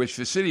 in which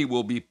the city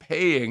will be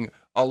paying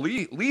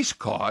lease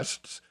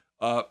costs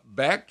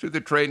back to the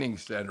training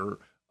center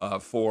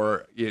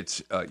for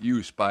its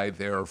use by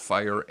their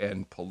fire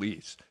and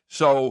police.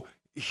 So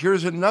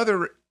here's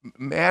another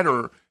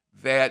matter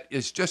that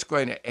is just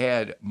going to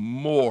add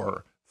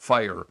more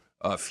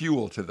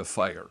fuel to the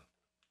fire.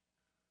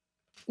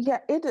 Yeah,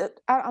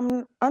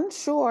 I'm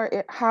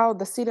unsure how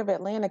the city of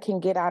Atlanta can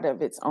get out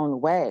of its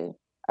own way.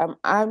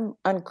 I'm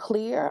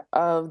unclear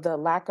of the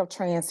lack of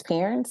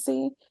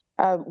transparency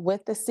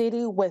with the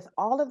city, with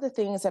all of the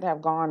things that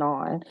have gone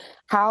on.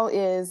 How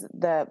is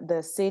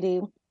the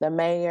city, the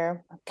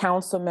mayor,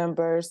 council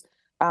members,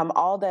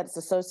 all that's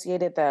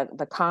associated,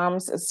 the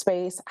comms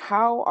space,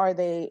 how are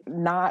they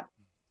not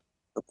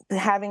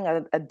having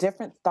a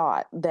different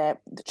thought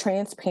that the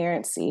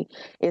transparency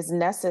is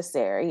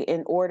necessary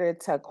in order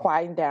to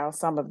quieten down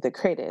some of the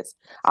critics?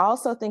 I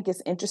also think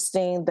it's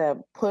interesting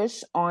the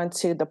push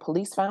onto the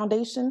police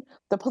foundation.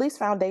 The police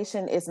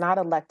foundation is not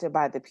elected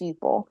by the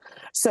people.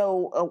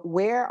 So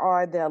where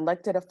are the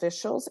elected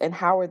officials and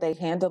how are they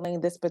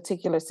handling this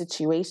particular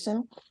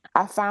situation?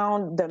 I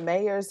found the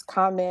mayor's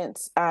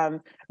comments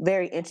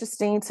very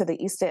interesting to the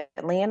East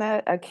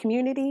Atlanta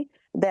community,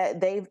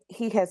 that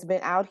he has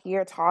been out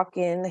here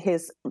talking,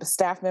 his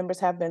staff members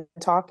have been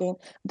talking.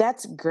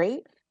 That's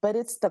great, but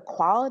it's the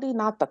quality,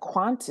 not the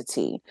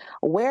quantity.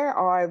 Where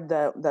are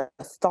the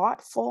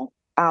thoughtful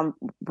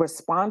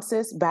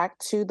responses back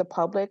to the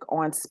public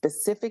on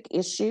specific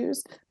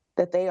issues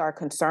that they are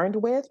concerned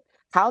with?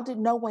 How did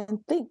no one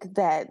think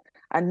that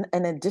an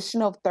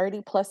additional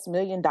 $30+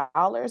 million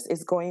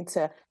is going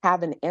to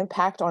have an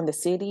impact on the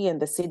city and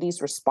the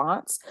city's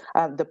response,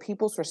 the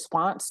people's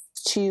response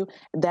to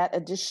that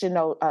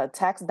additional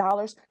tax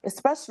dollars,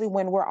 especially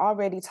when we're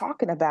already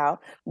talking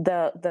about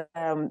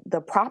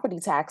the property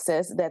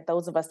taxes that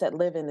those of us that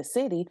live in the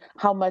city,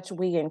 how much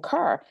we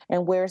incur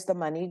and where's the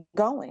money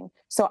going.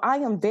 So I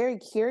am very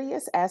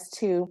curious as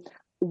to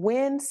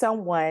when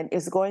someone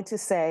is going to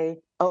say,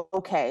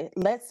 okay,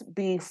 let's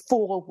be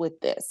full with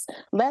this.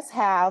 Let's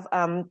have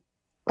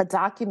a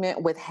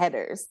document with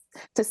headers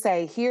to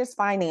say, here's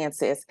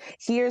finances,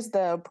 here's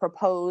the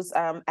proposed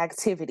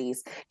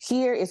activities,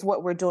 here is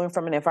what we're doing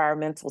from an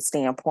environmental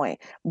standpoint.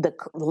 The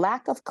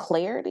lack of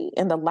clarity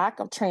and the lack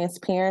of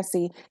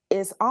transparency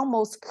is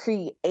almost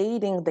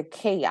creating the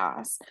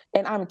chaos.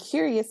 And I'm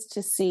curious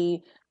to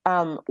see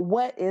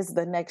what is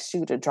the next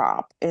shoe to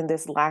drop in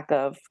this lack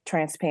of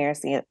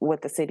transparency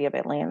with the city of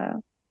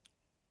Atlanta?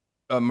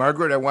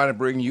 Margaret, I want to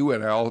bring you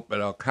in,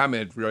 but I'll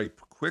comment very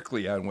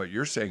quickly on what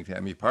you're saying,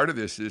 Tammy. Part of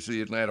this is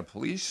the Atlanta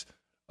Police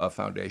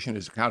Foundation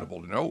is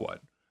accountable to no one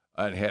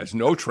and has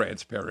no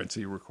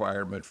transparency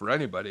requirement for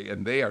anybody,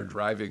 and they are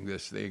driving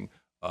this thing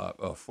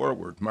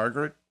forward.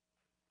 Margaret?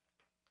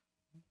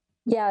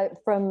 Yeah,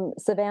 from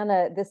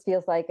Savannah, this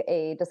feels like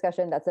a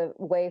discussion that's a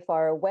way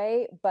far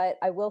away, but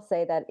I will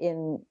say that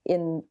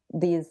in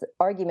these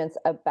arguments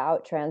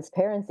about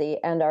transparency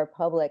and our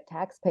public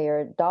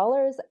taxpayer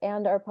dollars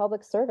and our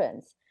public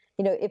servants,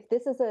 if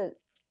this is an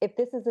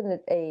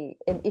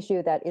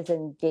issue that is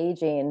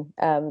engaging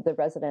the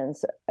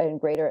residents in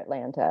Greater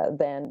Atlanta,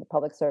 then the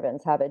public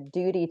servants have a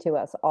duty to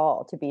us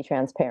all to be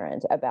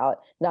transparent about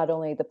not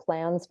only the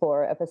plans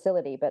for a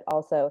facility, but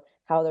also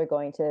how they're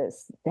going to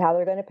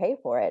pay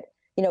for it.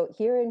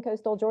 Here in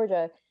coastal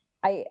Georgia,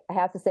 I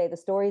have to say the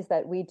stories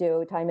that we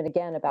do time and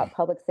again about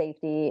public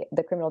safety,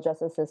 the criminal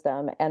justice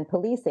system, and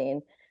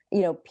policing,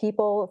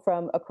 people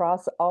from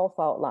across all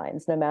fault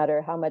lines, no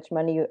matter how much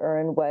money you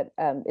earn, what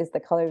is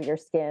the color of your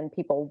skin,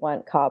 people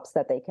want cops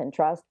that they can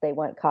trust. They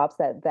want cops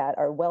that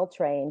are well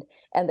trained,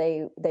 and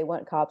they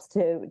want cops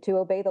to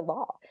obey the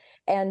law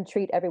and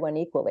treat everyone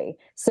equally.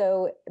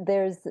 So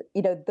there's,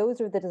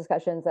 those are the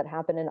discussions that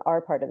happen in our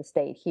part of the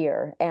state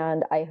here.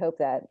 And I hope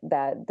that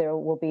there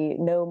will be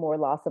no more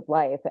loss of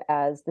life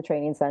as the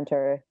training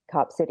center,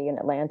 Cop City in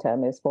Atlanta,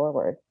 moves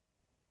forward.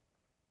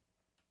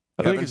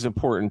 I think it's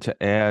important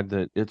to add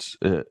that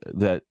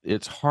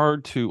it's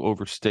hard to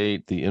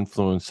overstate the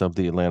influence of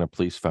the Atlanta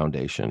Police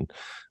Foundation.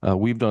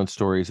 We've done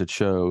stories that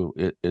show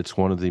it's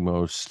one of the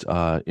most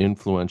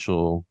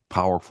influential,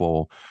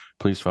 powerful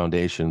police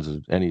foundations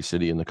of any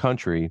city in the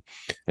country,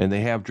 and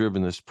they have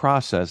driven this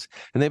process.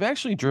 And they've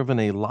actually driven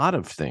a lot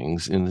of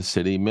things in the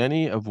city,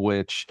 many of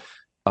which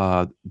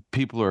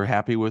people are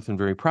happy with and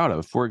very proud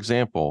of. For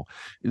example,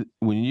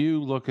 when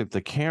you look at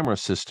the camera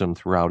system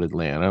throughout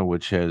Atlanta,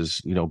 which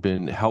has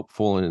been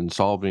helpful in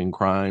solving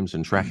crimes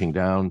and tracking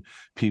down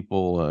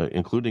people,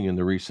 including in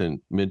the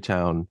recent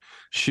Midtown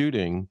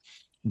shooting,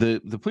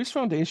 the Police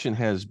Foundation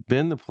has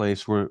been the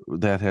place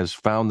that has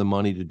found the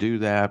money to do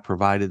that,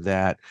 provided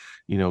that,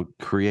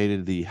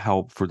 created the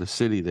help for the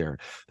city there.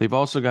 They've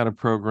also got a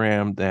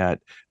program that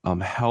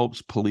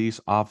helps police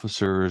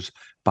officers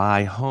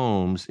buy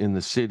homes in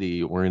the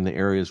city or in the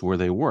areas where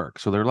they work.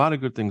 So there are a lot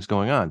of good things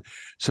going on.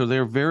 So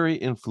they're very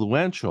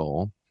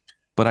influential.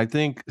 But I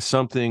think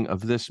something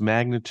of this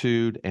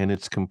magnitude and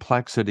its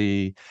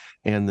complexity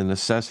and the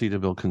necessity to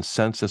build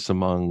consensus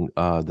among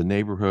the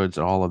neighborhoods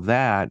and all of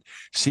that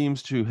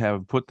seems to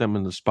have put them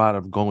in the spot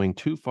of going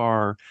too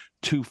far,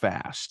 too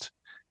fast.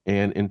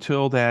 And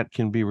until that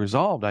can be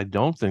resolved, I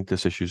don't think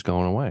this issue is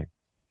going away.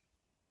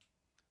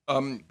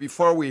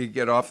 Before we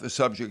get off the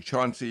subject,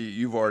 Chauncey,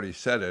 you've already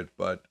said it,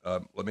 but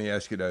let me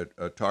ask you to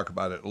talk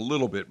about it a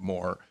little bit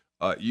more.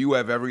 You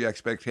have every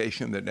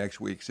expectation that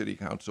next week City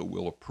Council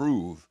will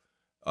approve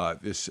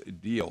this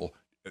deal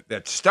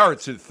that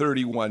starts at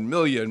 $31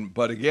 million,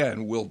 but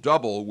again will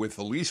double with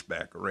the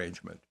leaseback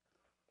arrangement.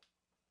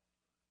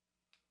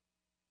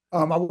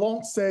 I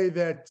won't say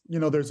that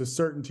there's a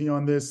certainty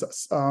on this.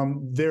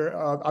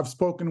 I've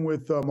spoken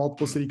with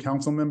multiple city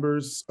council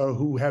members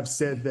who have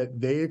said that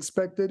they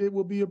expect that it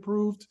will be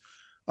approved.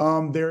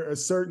 There are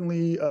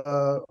certainly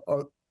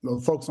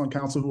folks on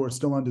council who are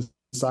still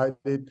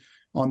undecided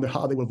on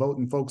how they will vote,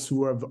 and folks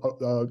who have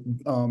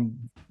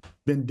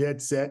been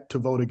dead set to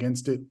vote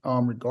against it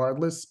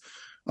regardless.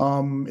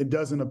 It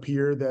doesn't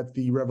appear that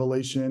the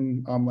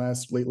revelation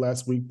late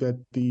last week that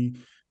the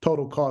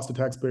total cost to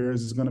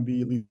taxpayers is going to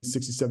be at least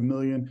 $67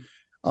 million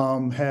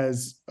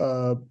has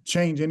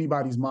changed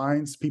anybody's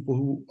minds.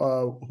 People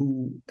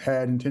who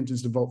had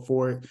intentions to vote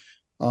for it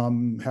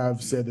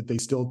have said that they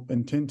still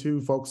intend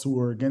to. Folks who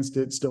are against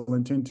it still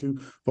intend to.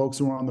 Folks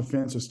who are on the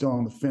fence are still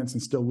on the fence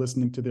and still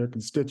listening to their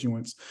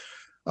constituents.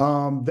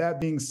 That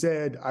being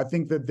said, I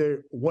think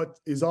that what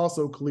is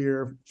also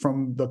clear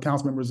from the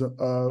council members,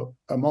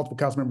 multiple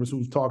council members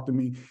who've talked to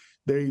me,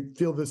 they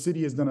feel the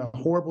city has done a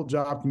horrible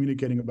job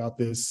communicating about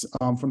this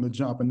from the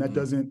jump. And that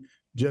doesn't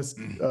just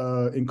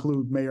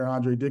include Mayor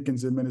Andre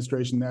Dickens'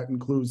 administration, that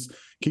includes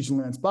Keisha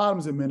Lance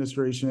Bottoms'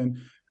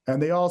 administration.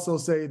 And they also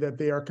say that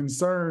they are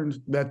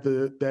concerned that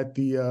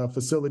the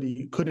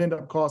facility could end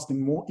up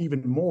costing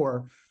even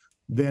more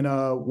than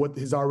what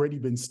has already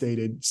been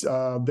stated.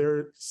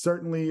 There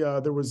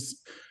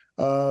was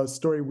a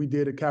story we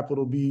did at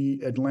Capital B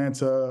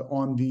Atlanta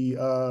on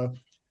the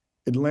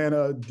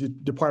Atlanta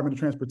Department of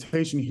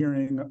Transportation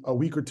hearing a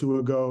week or two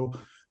ago,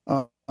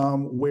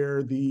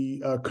 where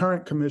the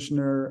current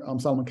commissioner,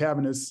 Solomon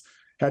Cavanis,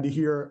 had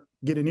to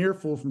get an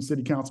earful from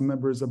city council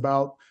members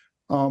about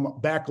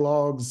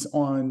backlogs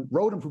on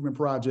road improvement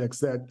projects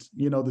that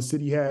the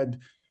city had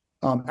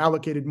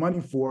allocated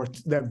money for,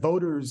 that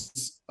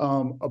voters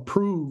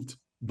approved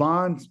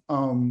bond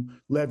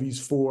levies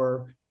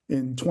for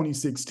in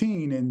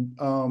 2016. And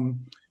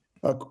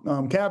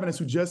Cavanis,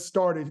 who just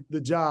started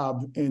the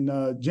job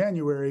in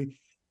January,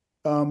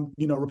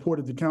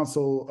 reported to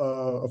council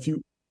a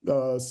few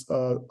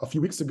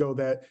weeks ago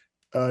that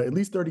at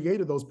least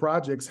 38 of those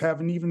projects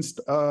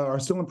are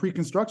still in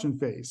pre-construction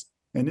phase,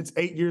 and it's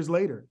 8 years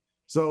later.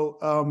 So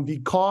the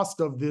cost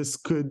of this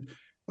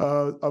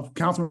of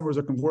council members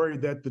are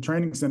worried that the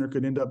training center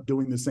could end up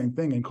doing the same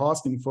thing and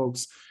costing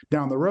folks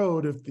down the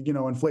road if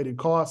inflated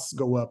costs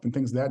go up and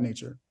things of that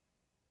nature.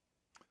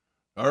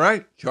 All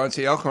right,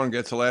 Chauncey Alcorn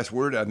gets the last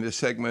word on this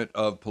segment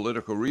of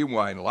Political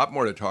Rewind. A lot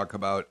more to talk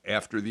about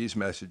after these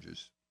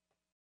messages.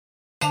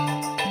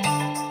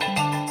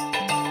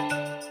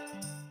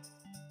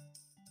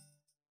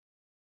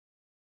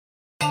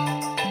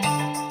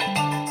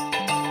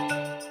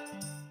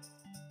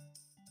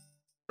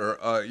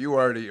 You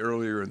already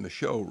earlier in the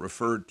show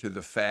referred to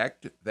the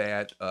fact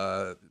that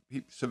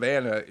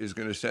Savannah is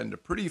going to send a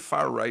pretty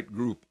far-right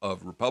group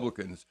of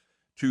Republicans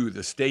to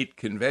the state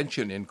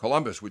convention in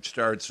Columbus, which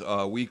starts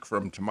a week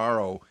from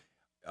tomorrow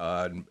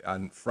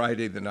on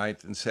Friday the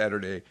 9th and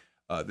Saturday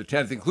the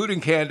 10th,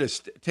 including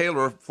Candace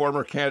Taylor,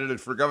 former candidate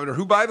for governor,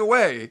 who, by the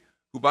way,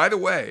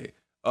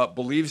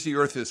 believes the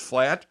earth is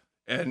flat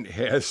and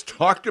has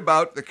talked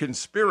about the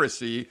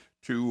conspiracy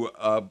to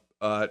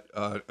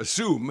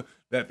assume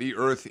that the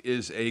earth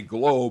is a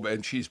globe,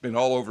 and she's been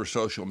all over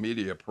social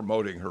media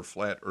promoting her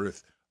flat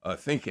earth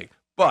thinking.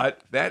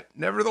 But that,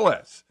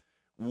 nevertheless,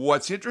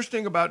 what's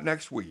interesting about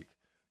next week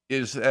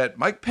is that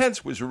Mike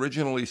Pence was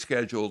originally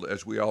scheduled,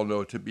 as we all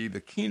know, to be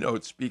the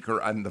keynote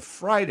speaker on the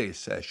Friday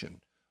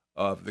session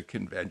of the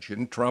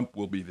convention. Trump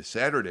will be the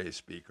Saturday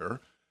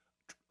speaker.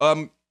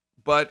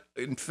 But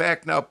in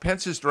fact, now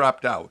Pence has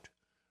dropped out.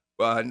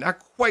 Not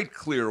quite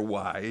clear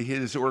why.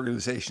 His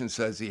organization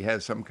says he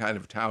has some kind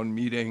of town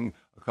meeting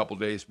a couple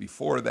days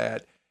before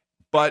that.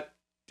 But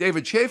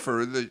David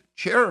Schaefer, the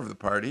chair of the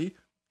party,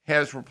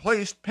 has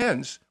replaced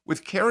Pence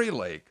with Kari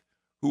Lake,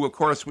 who, of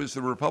course, was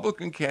the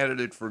Republican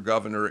candidate for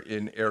governor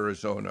in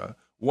Arizona,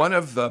 one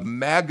of the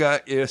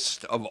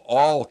MAGA-ist of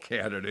all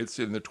candidates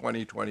in the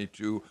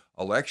 2022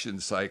 election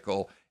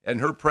cycle,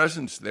 and her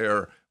presence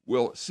there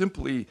will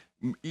simply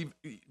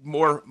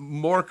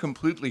more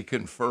completely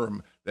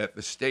confirm that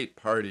the state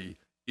party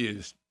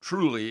is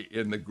truly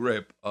in the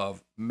grip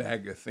of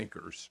MAGA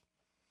thinkers.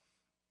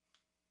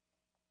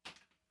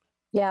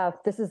 Yeah,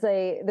 this is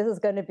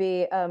going to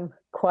be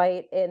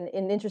quite an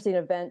interesting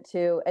event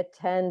to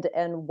attend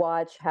and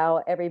watch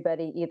how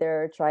everybody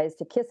either tries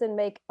to kiss and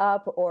make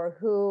up, or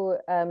who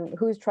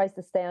tries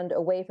to stand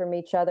away from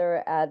each other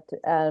at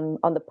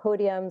on the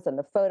podiums and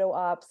the photo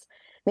ops.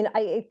 I mean,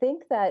 I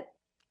think that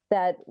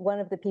one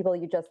of the people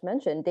you just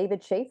mentioned,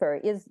 David Schaefer,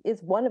 is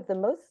one of the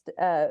most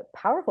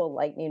powerful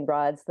lightning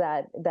rods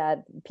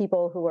that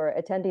people who are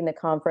attending the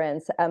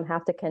conference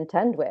have to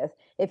contend with.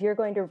 If you're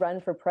going to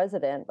run for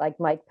president, like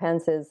Mike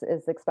Pence is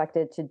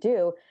expected to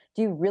do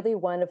you really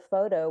want a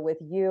photo with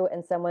you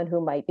and someone who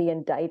might be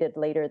indicted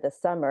later this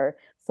summer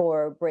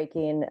for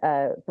breaking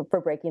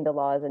the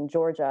laws in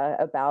Georgia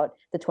about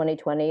the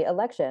 2020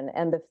 election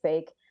and the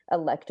fake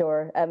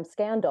elector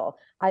scandal?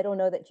 I don't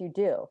know that you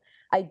do.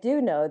 I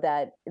do know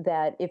that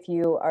if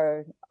you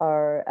are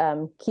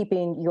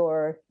keeping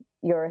your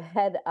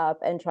head up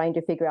and trying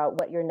to figure out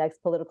what your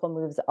next political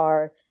moves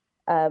are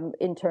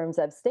in terms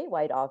of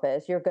statewide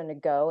office, you're going to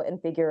go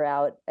and figure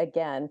out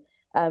again,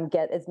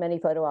 get as many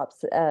photo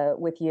ops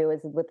with you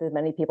with as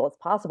many people as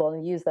possible,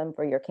 and use them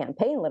for your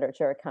campaign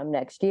literature come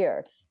next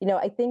year. You know,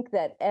 I think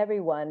that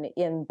everyone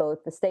in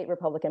both the state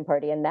Republican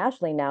Party and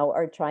nationally now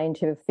are trying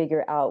to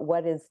figure out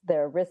what is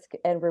their risk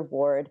and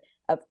reward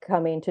of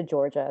coming to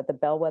Georgia, the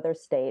bellwether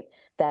state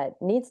that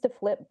needs to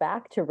flip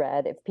back to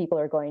red if people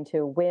are going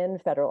to win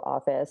federal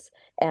office,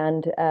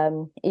 and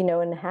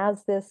and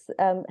has this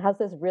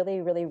really,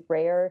 really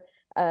rare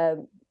I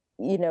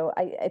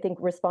think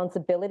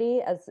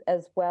responsibility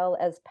as well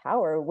as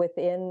power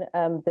within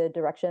the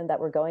direction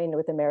that we're going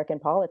with American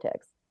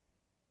politics.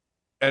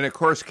 And of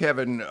course,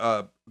 Kevin,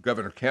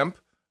 Governor Kemp,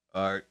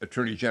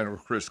 Attorney General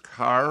Chris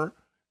Carr,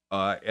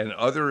 and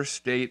other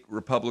state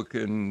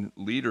Republican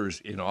leaders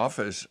in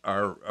office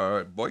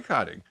are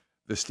boycotting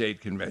the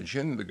state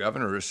convention. The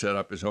governor has set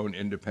up his own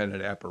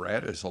independent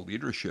apparatus, a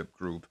leadership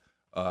group,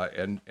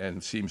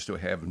 and seems to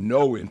have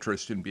no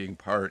interest in being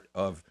part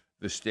of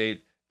the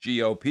state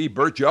GOP.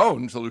 Burt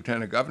Jones, the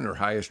lieutenant governor,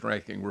 highest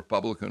ranking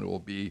Republican, will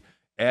be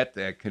at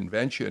that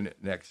convention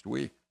next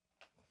week.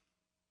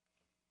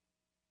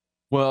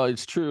 Well,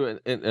 it's true.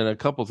 And a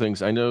couple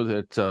things. I know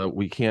that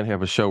we can't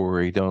have a show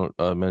where we don't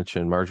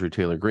mention Marjorie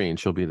Taylor Greene.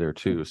 She'll be there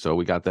too. So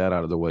we got that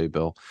out of the way,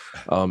 Bill.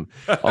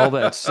 All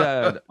that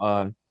said,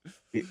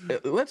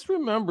 let's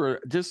remember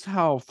just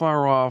how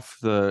far off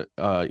the,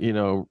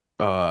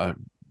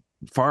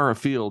 far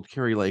afield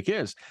Kari Lake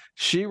is.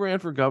 She ran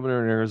for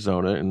governor in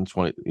Arizona in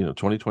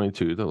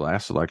 2022, the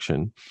last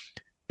election,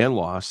 and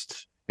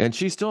lost. And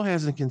she still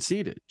hasn't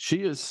conceded.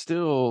 She is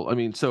still,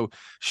 so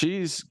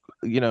she's,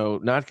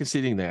 not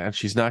conceding that.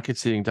 She's not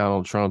conceding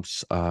Donald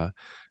Trump's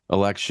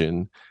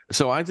election.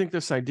 So I think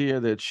this idea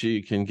that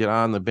she can get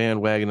on the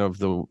bandwagon of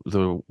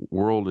the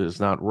world is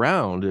not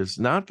round is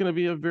not going to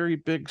be a very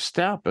big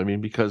step.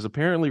 Because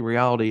apparently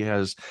reality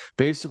has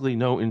basically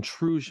no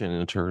intrusion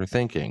into her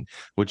thinking,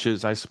 which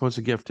is, I suppose,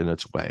 a gift in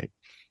its way.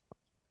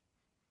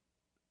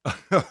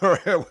 All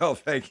right. Well,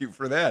 thank you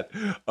for that,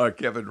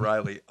 Kevin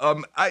Riley.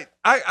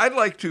 I'd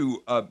like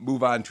to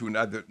move on to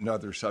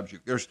another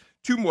subject. There's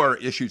two more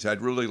issues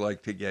I'd really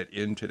like to get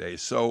in today.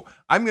 So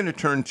I'm going to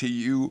turn to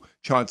you,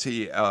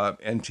 Chauncey,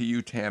 and to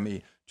you,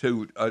 Tammy,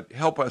 to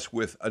help us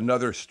with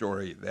another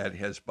story that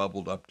has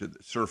bubbled up to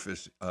the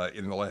surface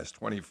in the last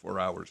 24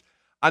 hours.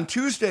 On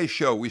Tuesday's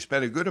show, we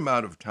spent a good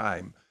amount of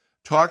time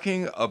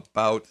talking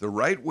about the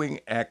right-wing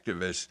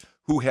activists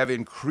who have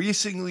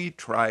increasingly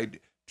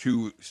tried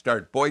to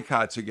start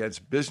boycotts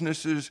against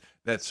businesses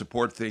that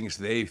support things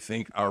they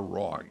think are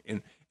wrong.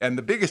 And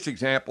the biggest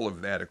example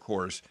of that, of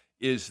course,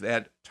 is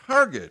that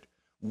Target,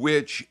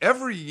 which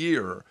every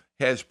year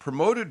has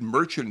promoted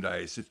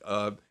merchandise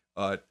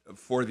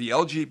for the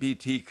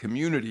LGBT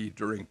community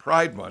during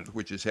Pride Month,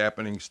 which is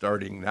happening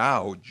starting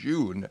now,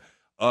 June,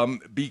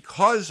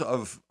 because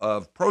of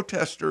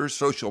protesters,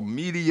 social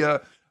media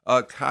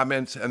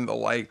comments, and the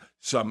like,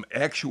 some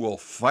actual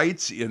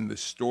fights in the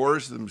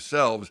stores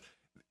themselves.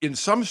 In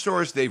some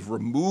stores, they've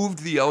removed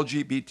the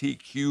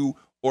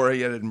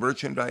LGBTQ-oriented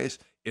merchandise.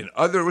 In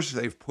others,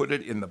 they've put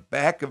it in the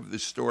back of the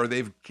store.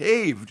 They've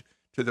caved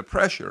to the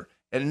pressure.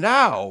 And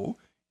now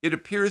it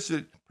appears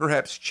that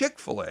perhaps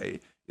Chick-fil-A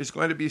is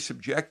going to be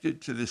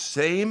subjected to the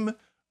same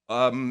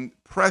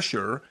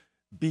pressure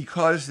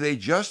because they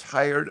just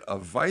hired a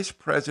vice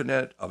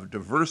president of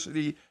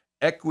diversity,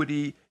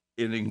 equity,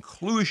 and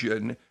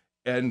inclusion.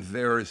 And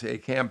there is a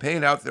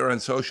campaign out there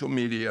on social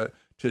media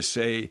to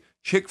say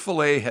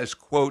Chick-fil-A has,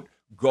 quote,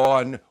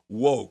 gone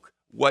woke,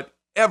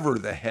 whatever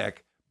the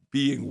heck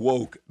being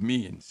woke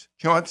means.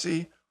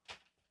 Chauncey?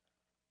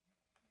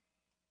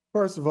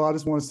 First of all, I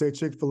just want to say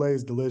Chick-fil-A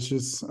is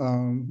delicious,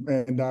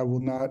 and I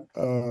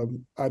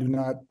do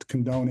not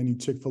condone any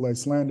Chick-fil-A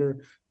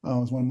slander.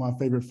 It's one of my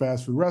favorite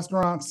fast food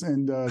restaurants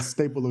and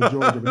staple of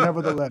Georgia. But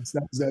nevertheless,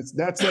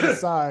 that's set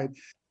aside.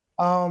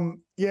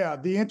 Yeah,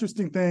 the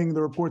interesting thing,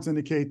 the reports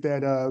indicate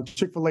that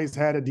Chick-fil-A's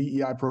had a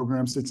DEI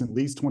program since at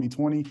least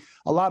 2020.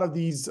 A lot of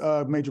these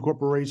major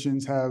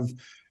corporations have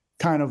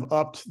kind of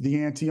upped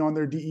the ante on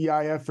their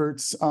DEI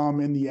efforts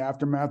in the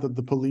aftermath of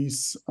the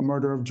police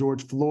murder of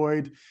George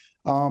Floyd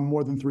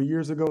more than 3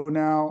 years ago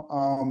now.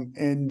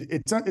 And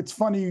it's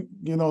funny,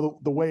 the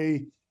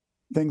way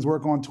things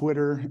work on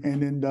Twitter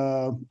and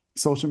in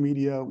social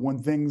media when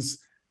things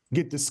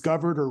get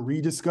discovered or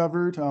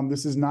rediscovered.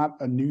 This is not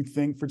a new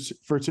thing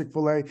for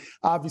Chick-fil-A.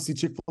 Obviously,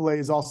 Chick-fil-A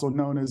is also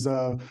known as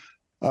a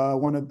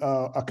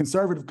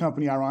conservative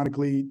company,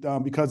 ironically,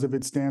 because of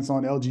its stance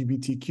on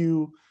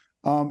LGBTQ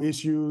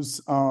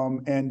issues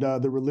and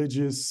the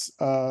religious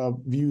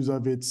views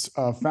of its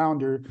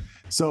founder.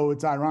 So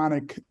it's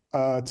ironic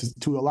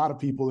to a lot of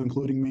people,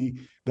 including me,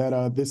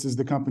 that this is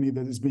the company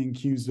that is being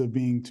accused of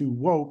being too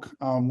woke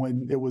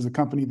when it was a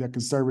company that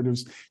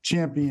conservatives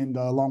championed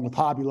along with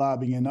Hobby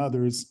Lobby and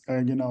others,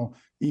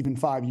 even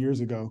 5 years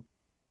ago.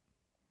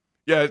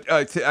 Yeah,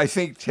 I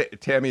think,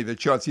 Tammy, that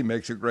Chauncey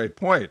makes a great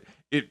point.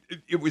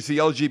 It was the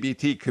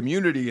LGBT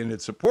community and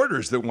its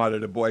supporters that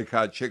wanted to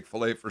boycott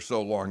Chick-fil-A for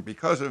so long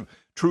because of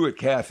Truett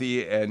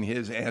Cathy and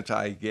his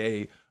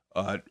anti-gay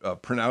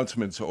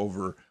pronouncements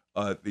over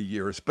the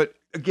years. But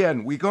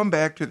again, we come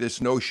back to this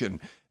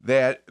notion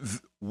that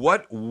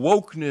what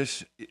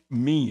wokeness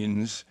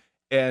means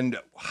and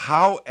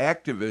how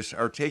activists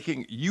are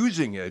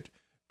using it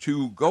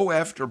to go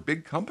after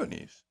big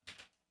companies.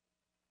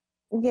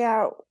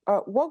 Yeah,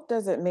 woke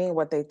doesn't mean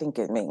what they think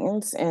it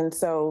means, and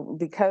so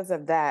because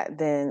of that,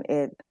 then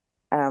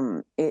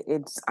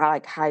it's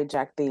like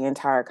hijacked the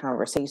entire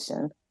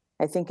conversation.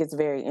 I think it's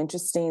very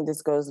interesting.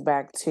 This goes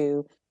back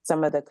to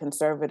some of the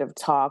conservative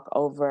talk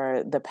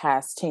over the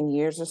past 10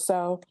 years or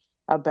so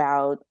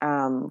about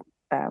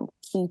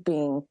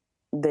keeping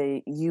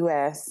the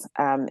U.S.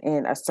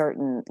 In a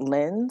certain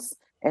lens.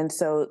 And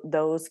so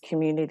those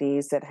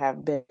communities that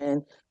have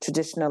been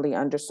traditionally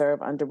underserved,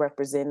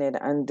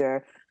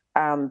 underrepresented,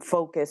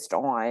 focused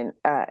on,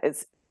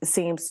 it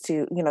seems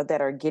to,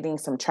 that are getting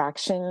some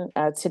traction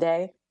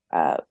today,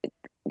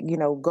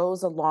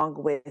 goes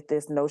along with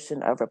this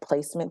notion of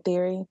replacement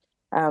theory.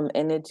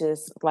 And it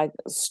just like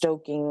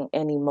stoking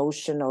an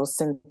emotional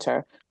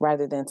center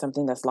rather than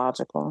something that's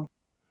logical.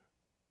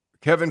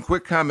 Kevin,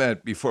 quick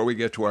comment before we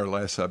get to our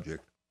last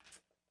subject.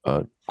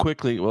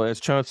 Quickly, well, as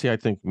Chauncey, I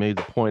think, made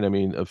the point,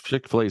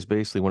 Chick-fil-A is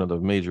basically one of the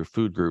major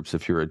food groups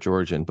if you're a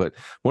Georgian. But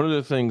one of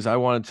the things I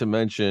wanted to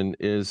mention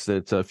is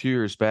that a few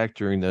years back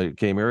during the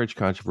gay marriage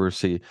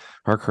controversy,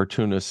 our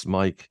cartoonist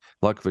Mike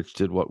Lukovich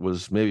did what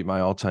was maybe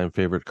my all-time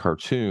favorite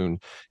cartoon,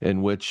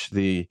 in which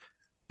the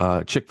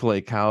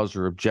Chick-fil-A cows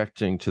are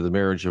objecting to the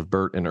marriage of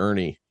Bert and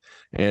Ernie.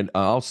 And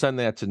I'll send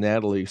that to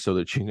Natalie so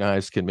that you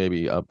guys can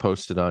maybe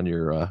post it on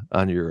your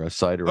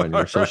site or on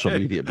your social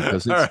media,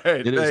 because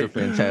it is a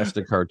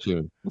fantastic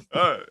cartoon.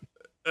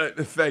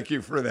 Thank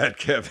you for that,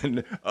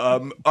 Kevin.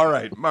 All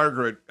right,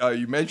 Margaret,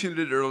 you mentioned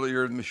it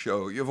earlier in the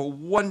show. You have a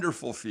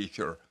wonderful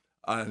feature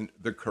on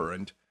The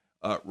Current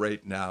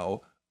right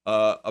now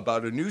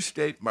about a new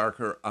state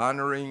marker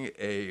honoring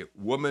a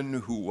woman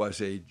who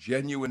was a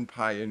genuine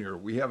pioneer.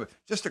 We have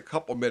just a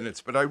couple minutes,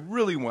 but I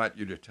really want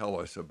you to tell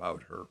us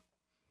about her.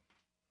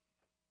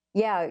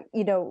 Yeah,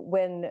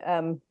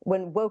 when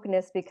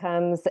wokeness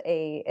becomes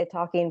a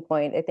talking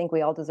point, I think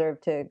we all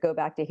deserve to go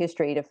back to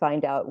history to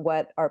find out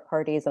what our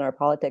parties and our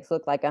politics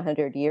looked like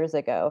 100 years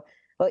ago.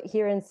 Well,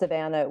 here in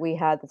Savannah, we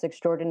had this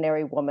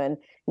extraordinary woman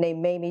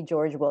named Mamie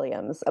George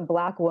Williams, a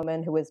Black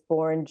woman who was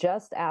born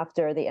just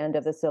after the end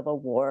of the Civil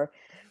War,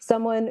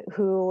 someone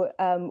who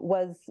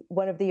was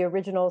one of the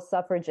original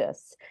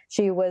suffragists.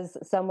 She was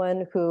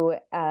someone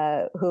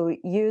who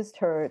used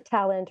her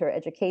talent, her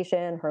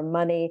education, her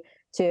money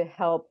to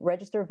help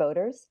register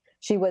voters.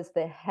 She was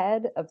the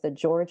head of the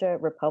Georgia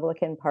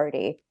Republican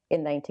Party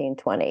in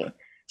 1920.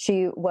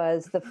 She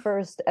was the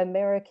first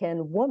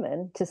American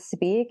woman to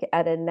speak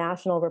at a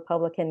national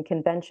Republican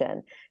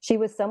convention. She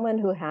was someone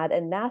who had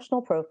a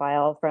national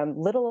profile from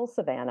little old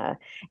Savannah.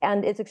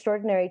 And it's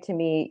extraordinary to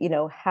me,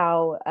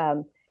 how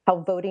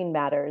voting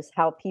matters,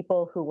 how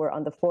people who were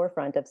on the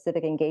forefront of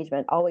civic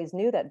engagement always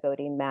knew that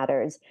voting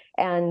matters,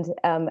 and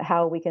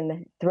how we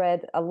can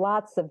thread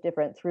lots of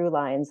different through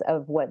lines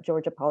of what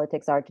Georgia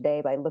politics are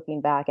today by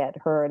looking back at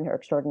her and her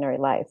extraordinary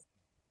life.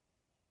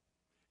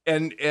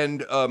 And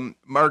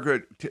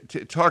Margaret,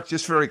 to talk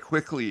just very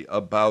quickly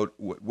about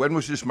when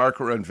was this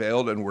marker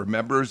unveiled, and were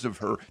members of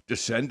her,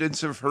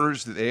 descendants of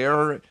hers,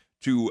 there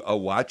to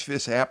watch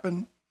this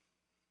happen?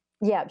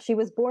 Yeah, she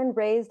was born,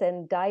 raised,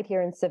 and died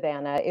here in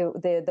Savannah.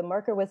 The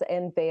marker was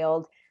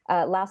unveiled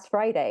last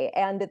Friday,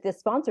 and the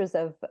sponsors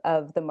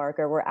of the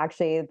marker were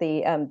actually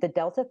the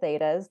Delta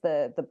Thetas,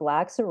 the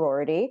Black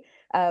sorority.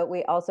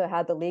 We also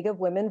had the League of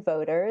Women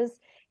Voters,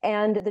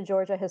 and the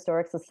Georgia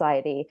Historic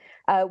Society.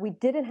 We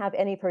didn't have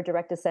any of her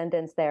direct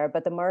descendants there,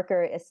 but the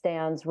marker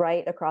stands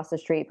right across the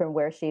street from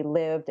where she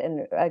lived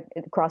and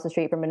across the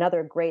street from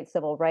another great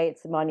civil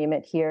rights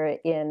monument here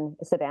in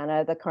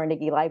Savannah, the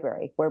Carnegie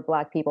Library, where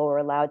Black people were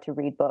allowed to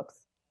read books.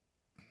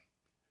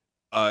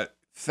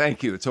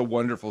 Thank you. It's a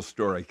wonderful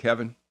story.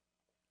 Kevin?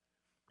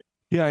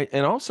 Yeah,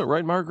 and also,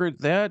 right, Margaret,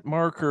 that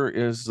marker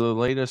is the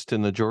latest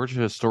in the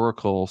Georgia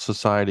Historical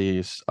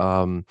Society's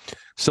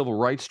Civil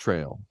Rights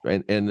Trail,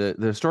 and the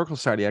Historical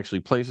Society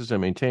actually places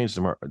and maintains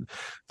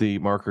the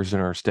markers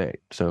in our state.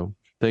 So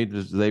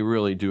they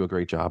really do a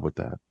great job with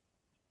that.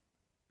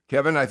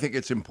 Kevin, I think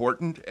it's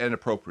important and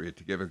appropriate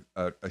to give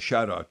a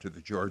shout out to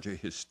the Georgia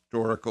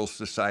Historical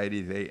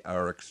Society. They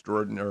are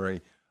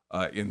extraordinary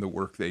in the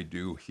work they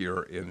do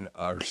here in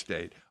our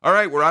state. All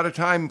right, we're out of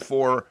time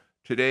for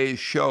today's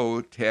show.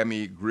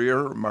 Tammy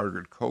Greer,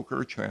 Margaret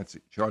Coker,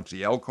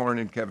 Chauncey Elkhorn,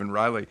 and Kevin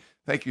Riley,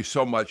 thank you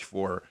so much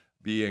for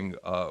being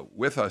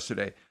with us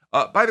today.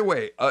 By the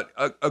way,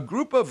 a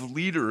group of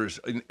leaders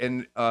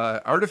in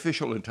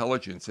artificial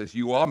intelligence, as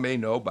you all may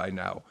know by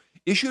now,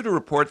 issued a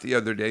report the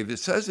other day that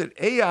says that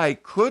AI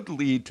could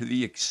lead to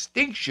the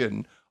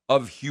extinction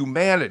of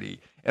humanity.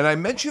 And I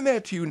mention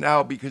that to you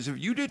now because if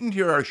you didn't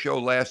hear our show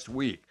last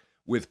week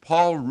with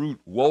Paul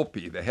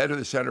Root-Wolpe, the head of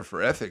the Center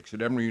for Ethics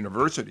at Emory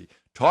University,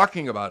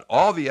 talking about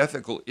all the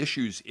ethical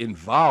issues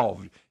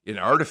involved in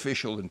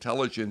artificial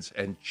intelligence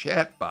and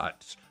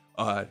chatbots,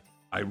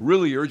 I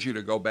really urge you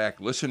to go back,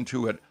 listen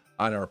to it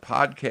on our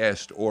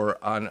podcast or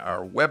on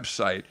our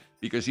website,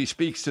 because he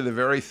speaks to the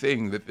very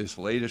thing that this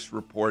latest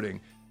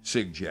reporting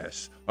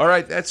suggests. All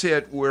right, that's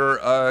it. We're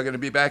going to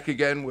be back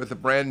again with a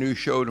brand new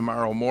show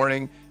tomorrow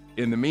morning.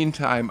 In the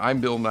meantime,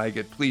 I'm Bill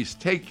Nigut. Please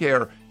take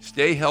care,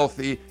 stay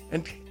healthy,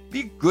 and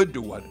be good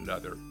to one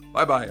another.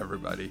 Bye-bye,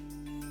 everybody.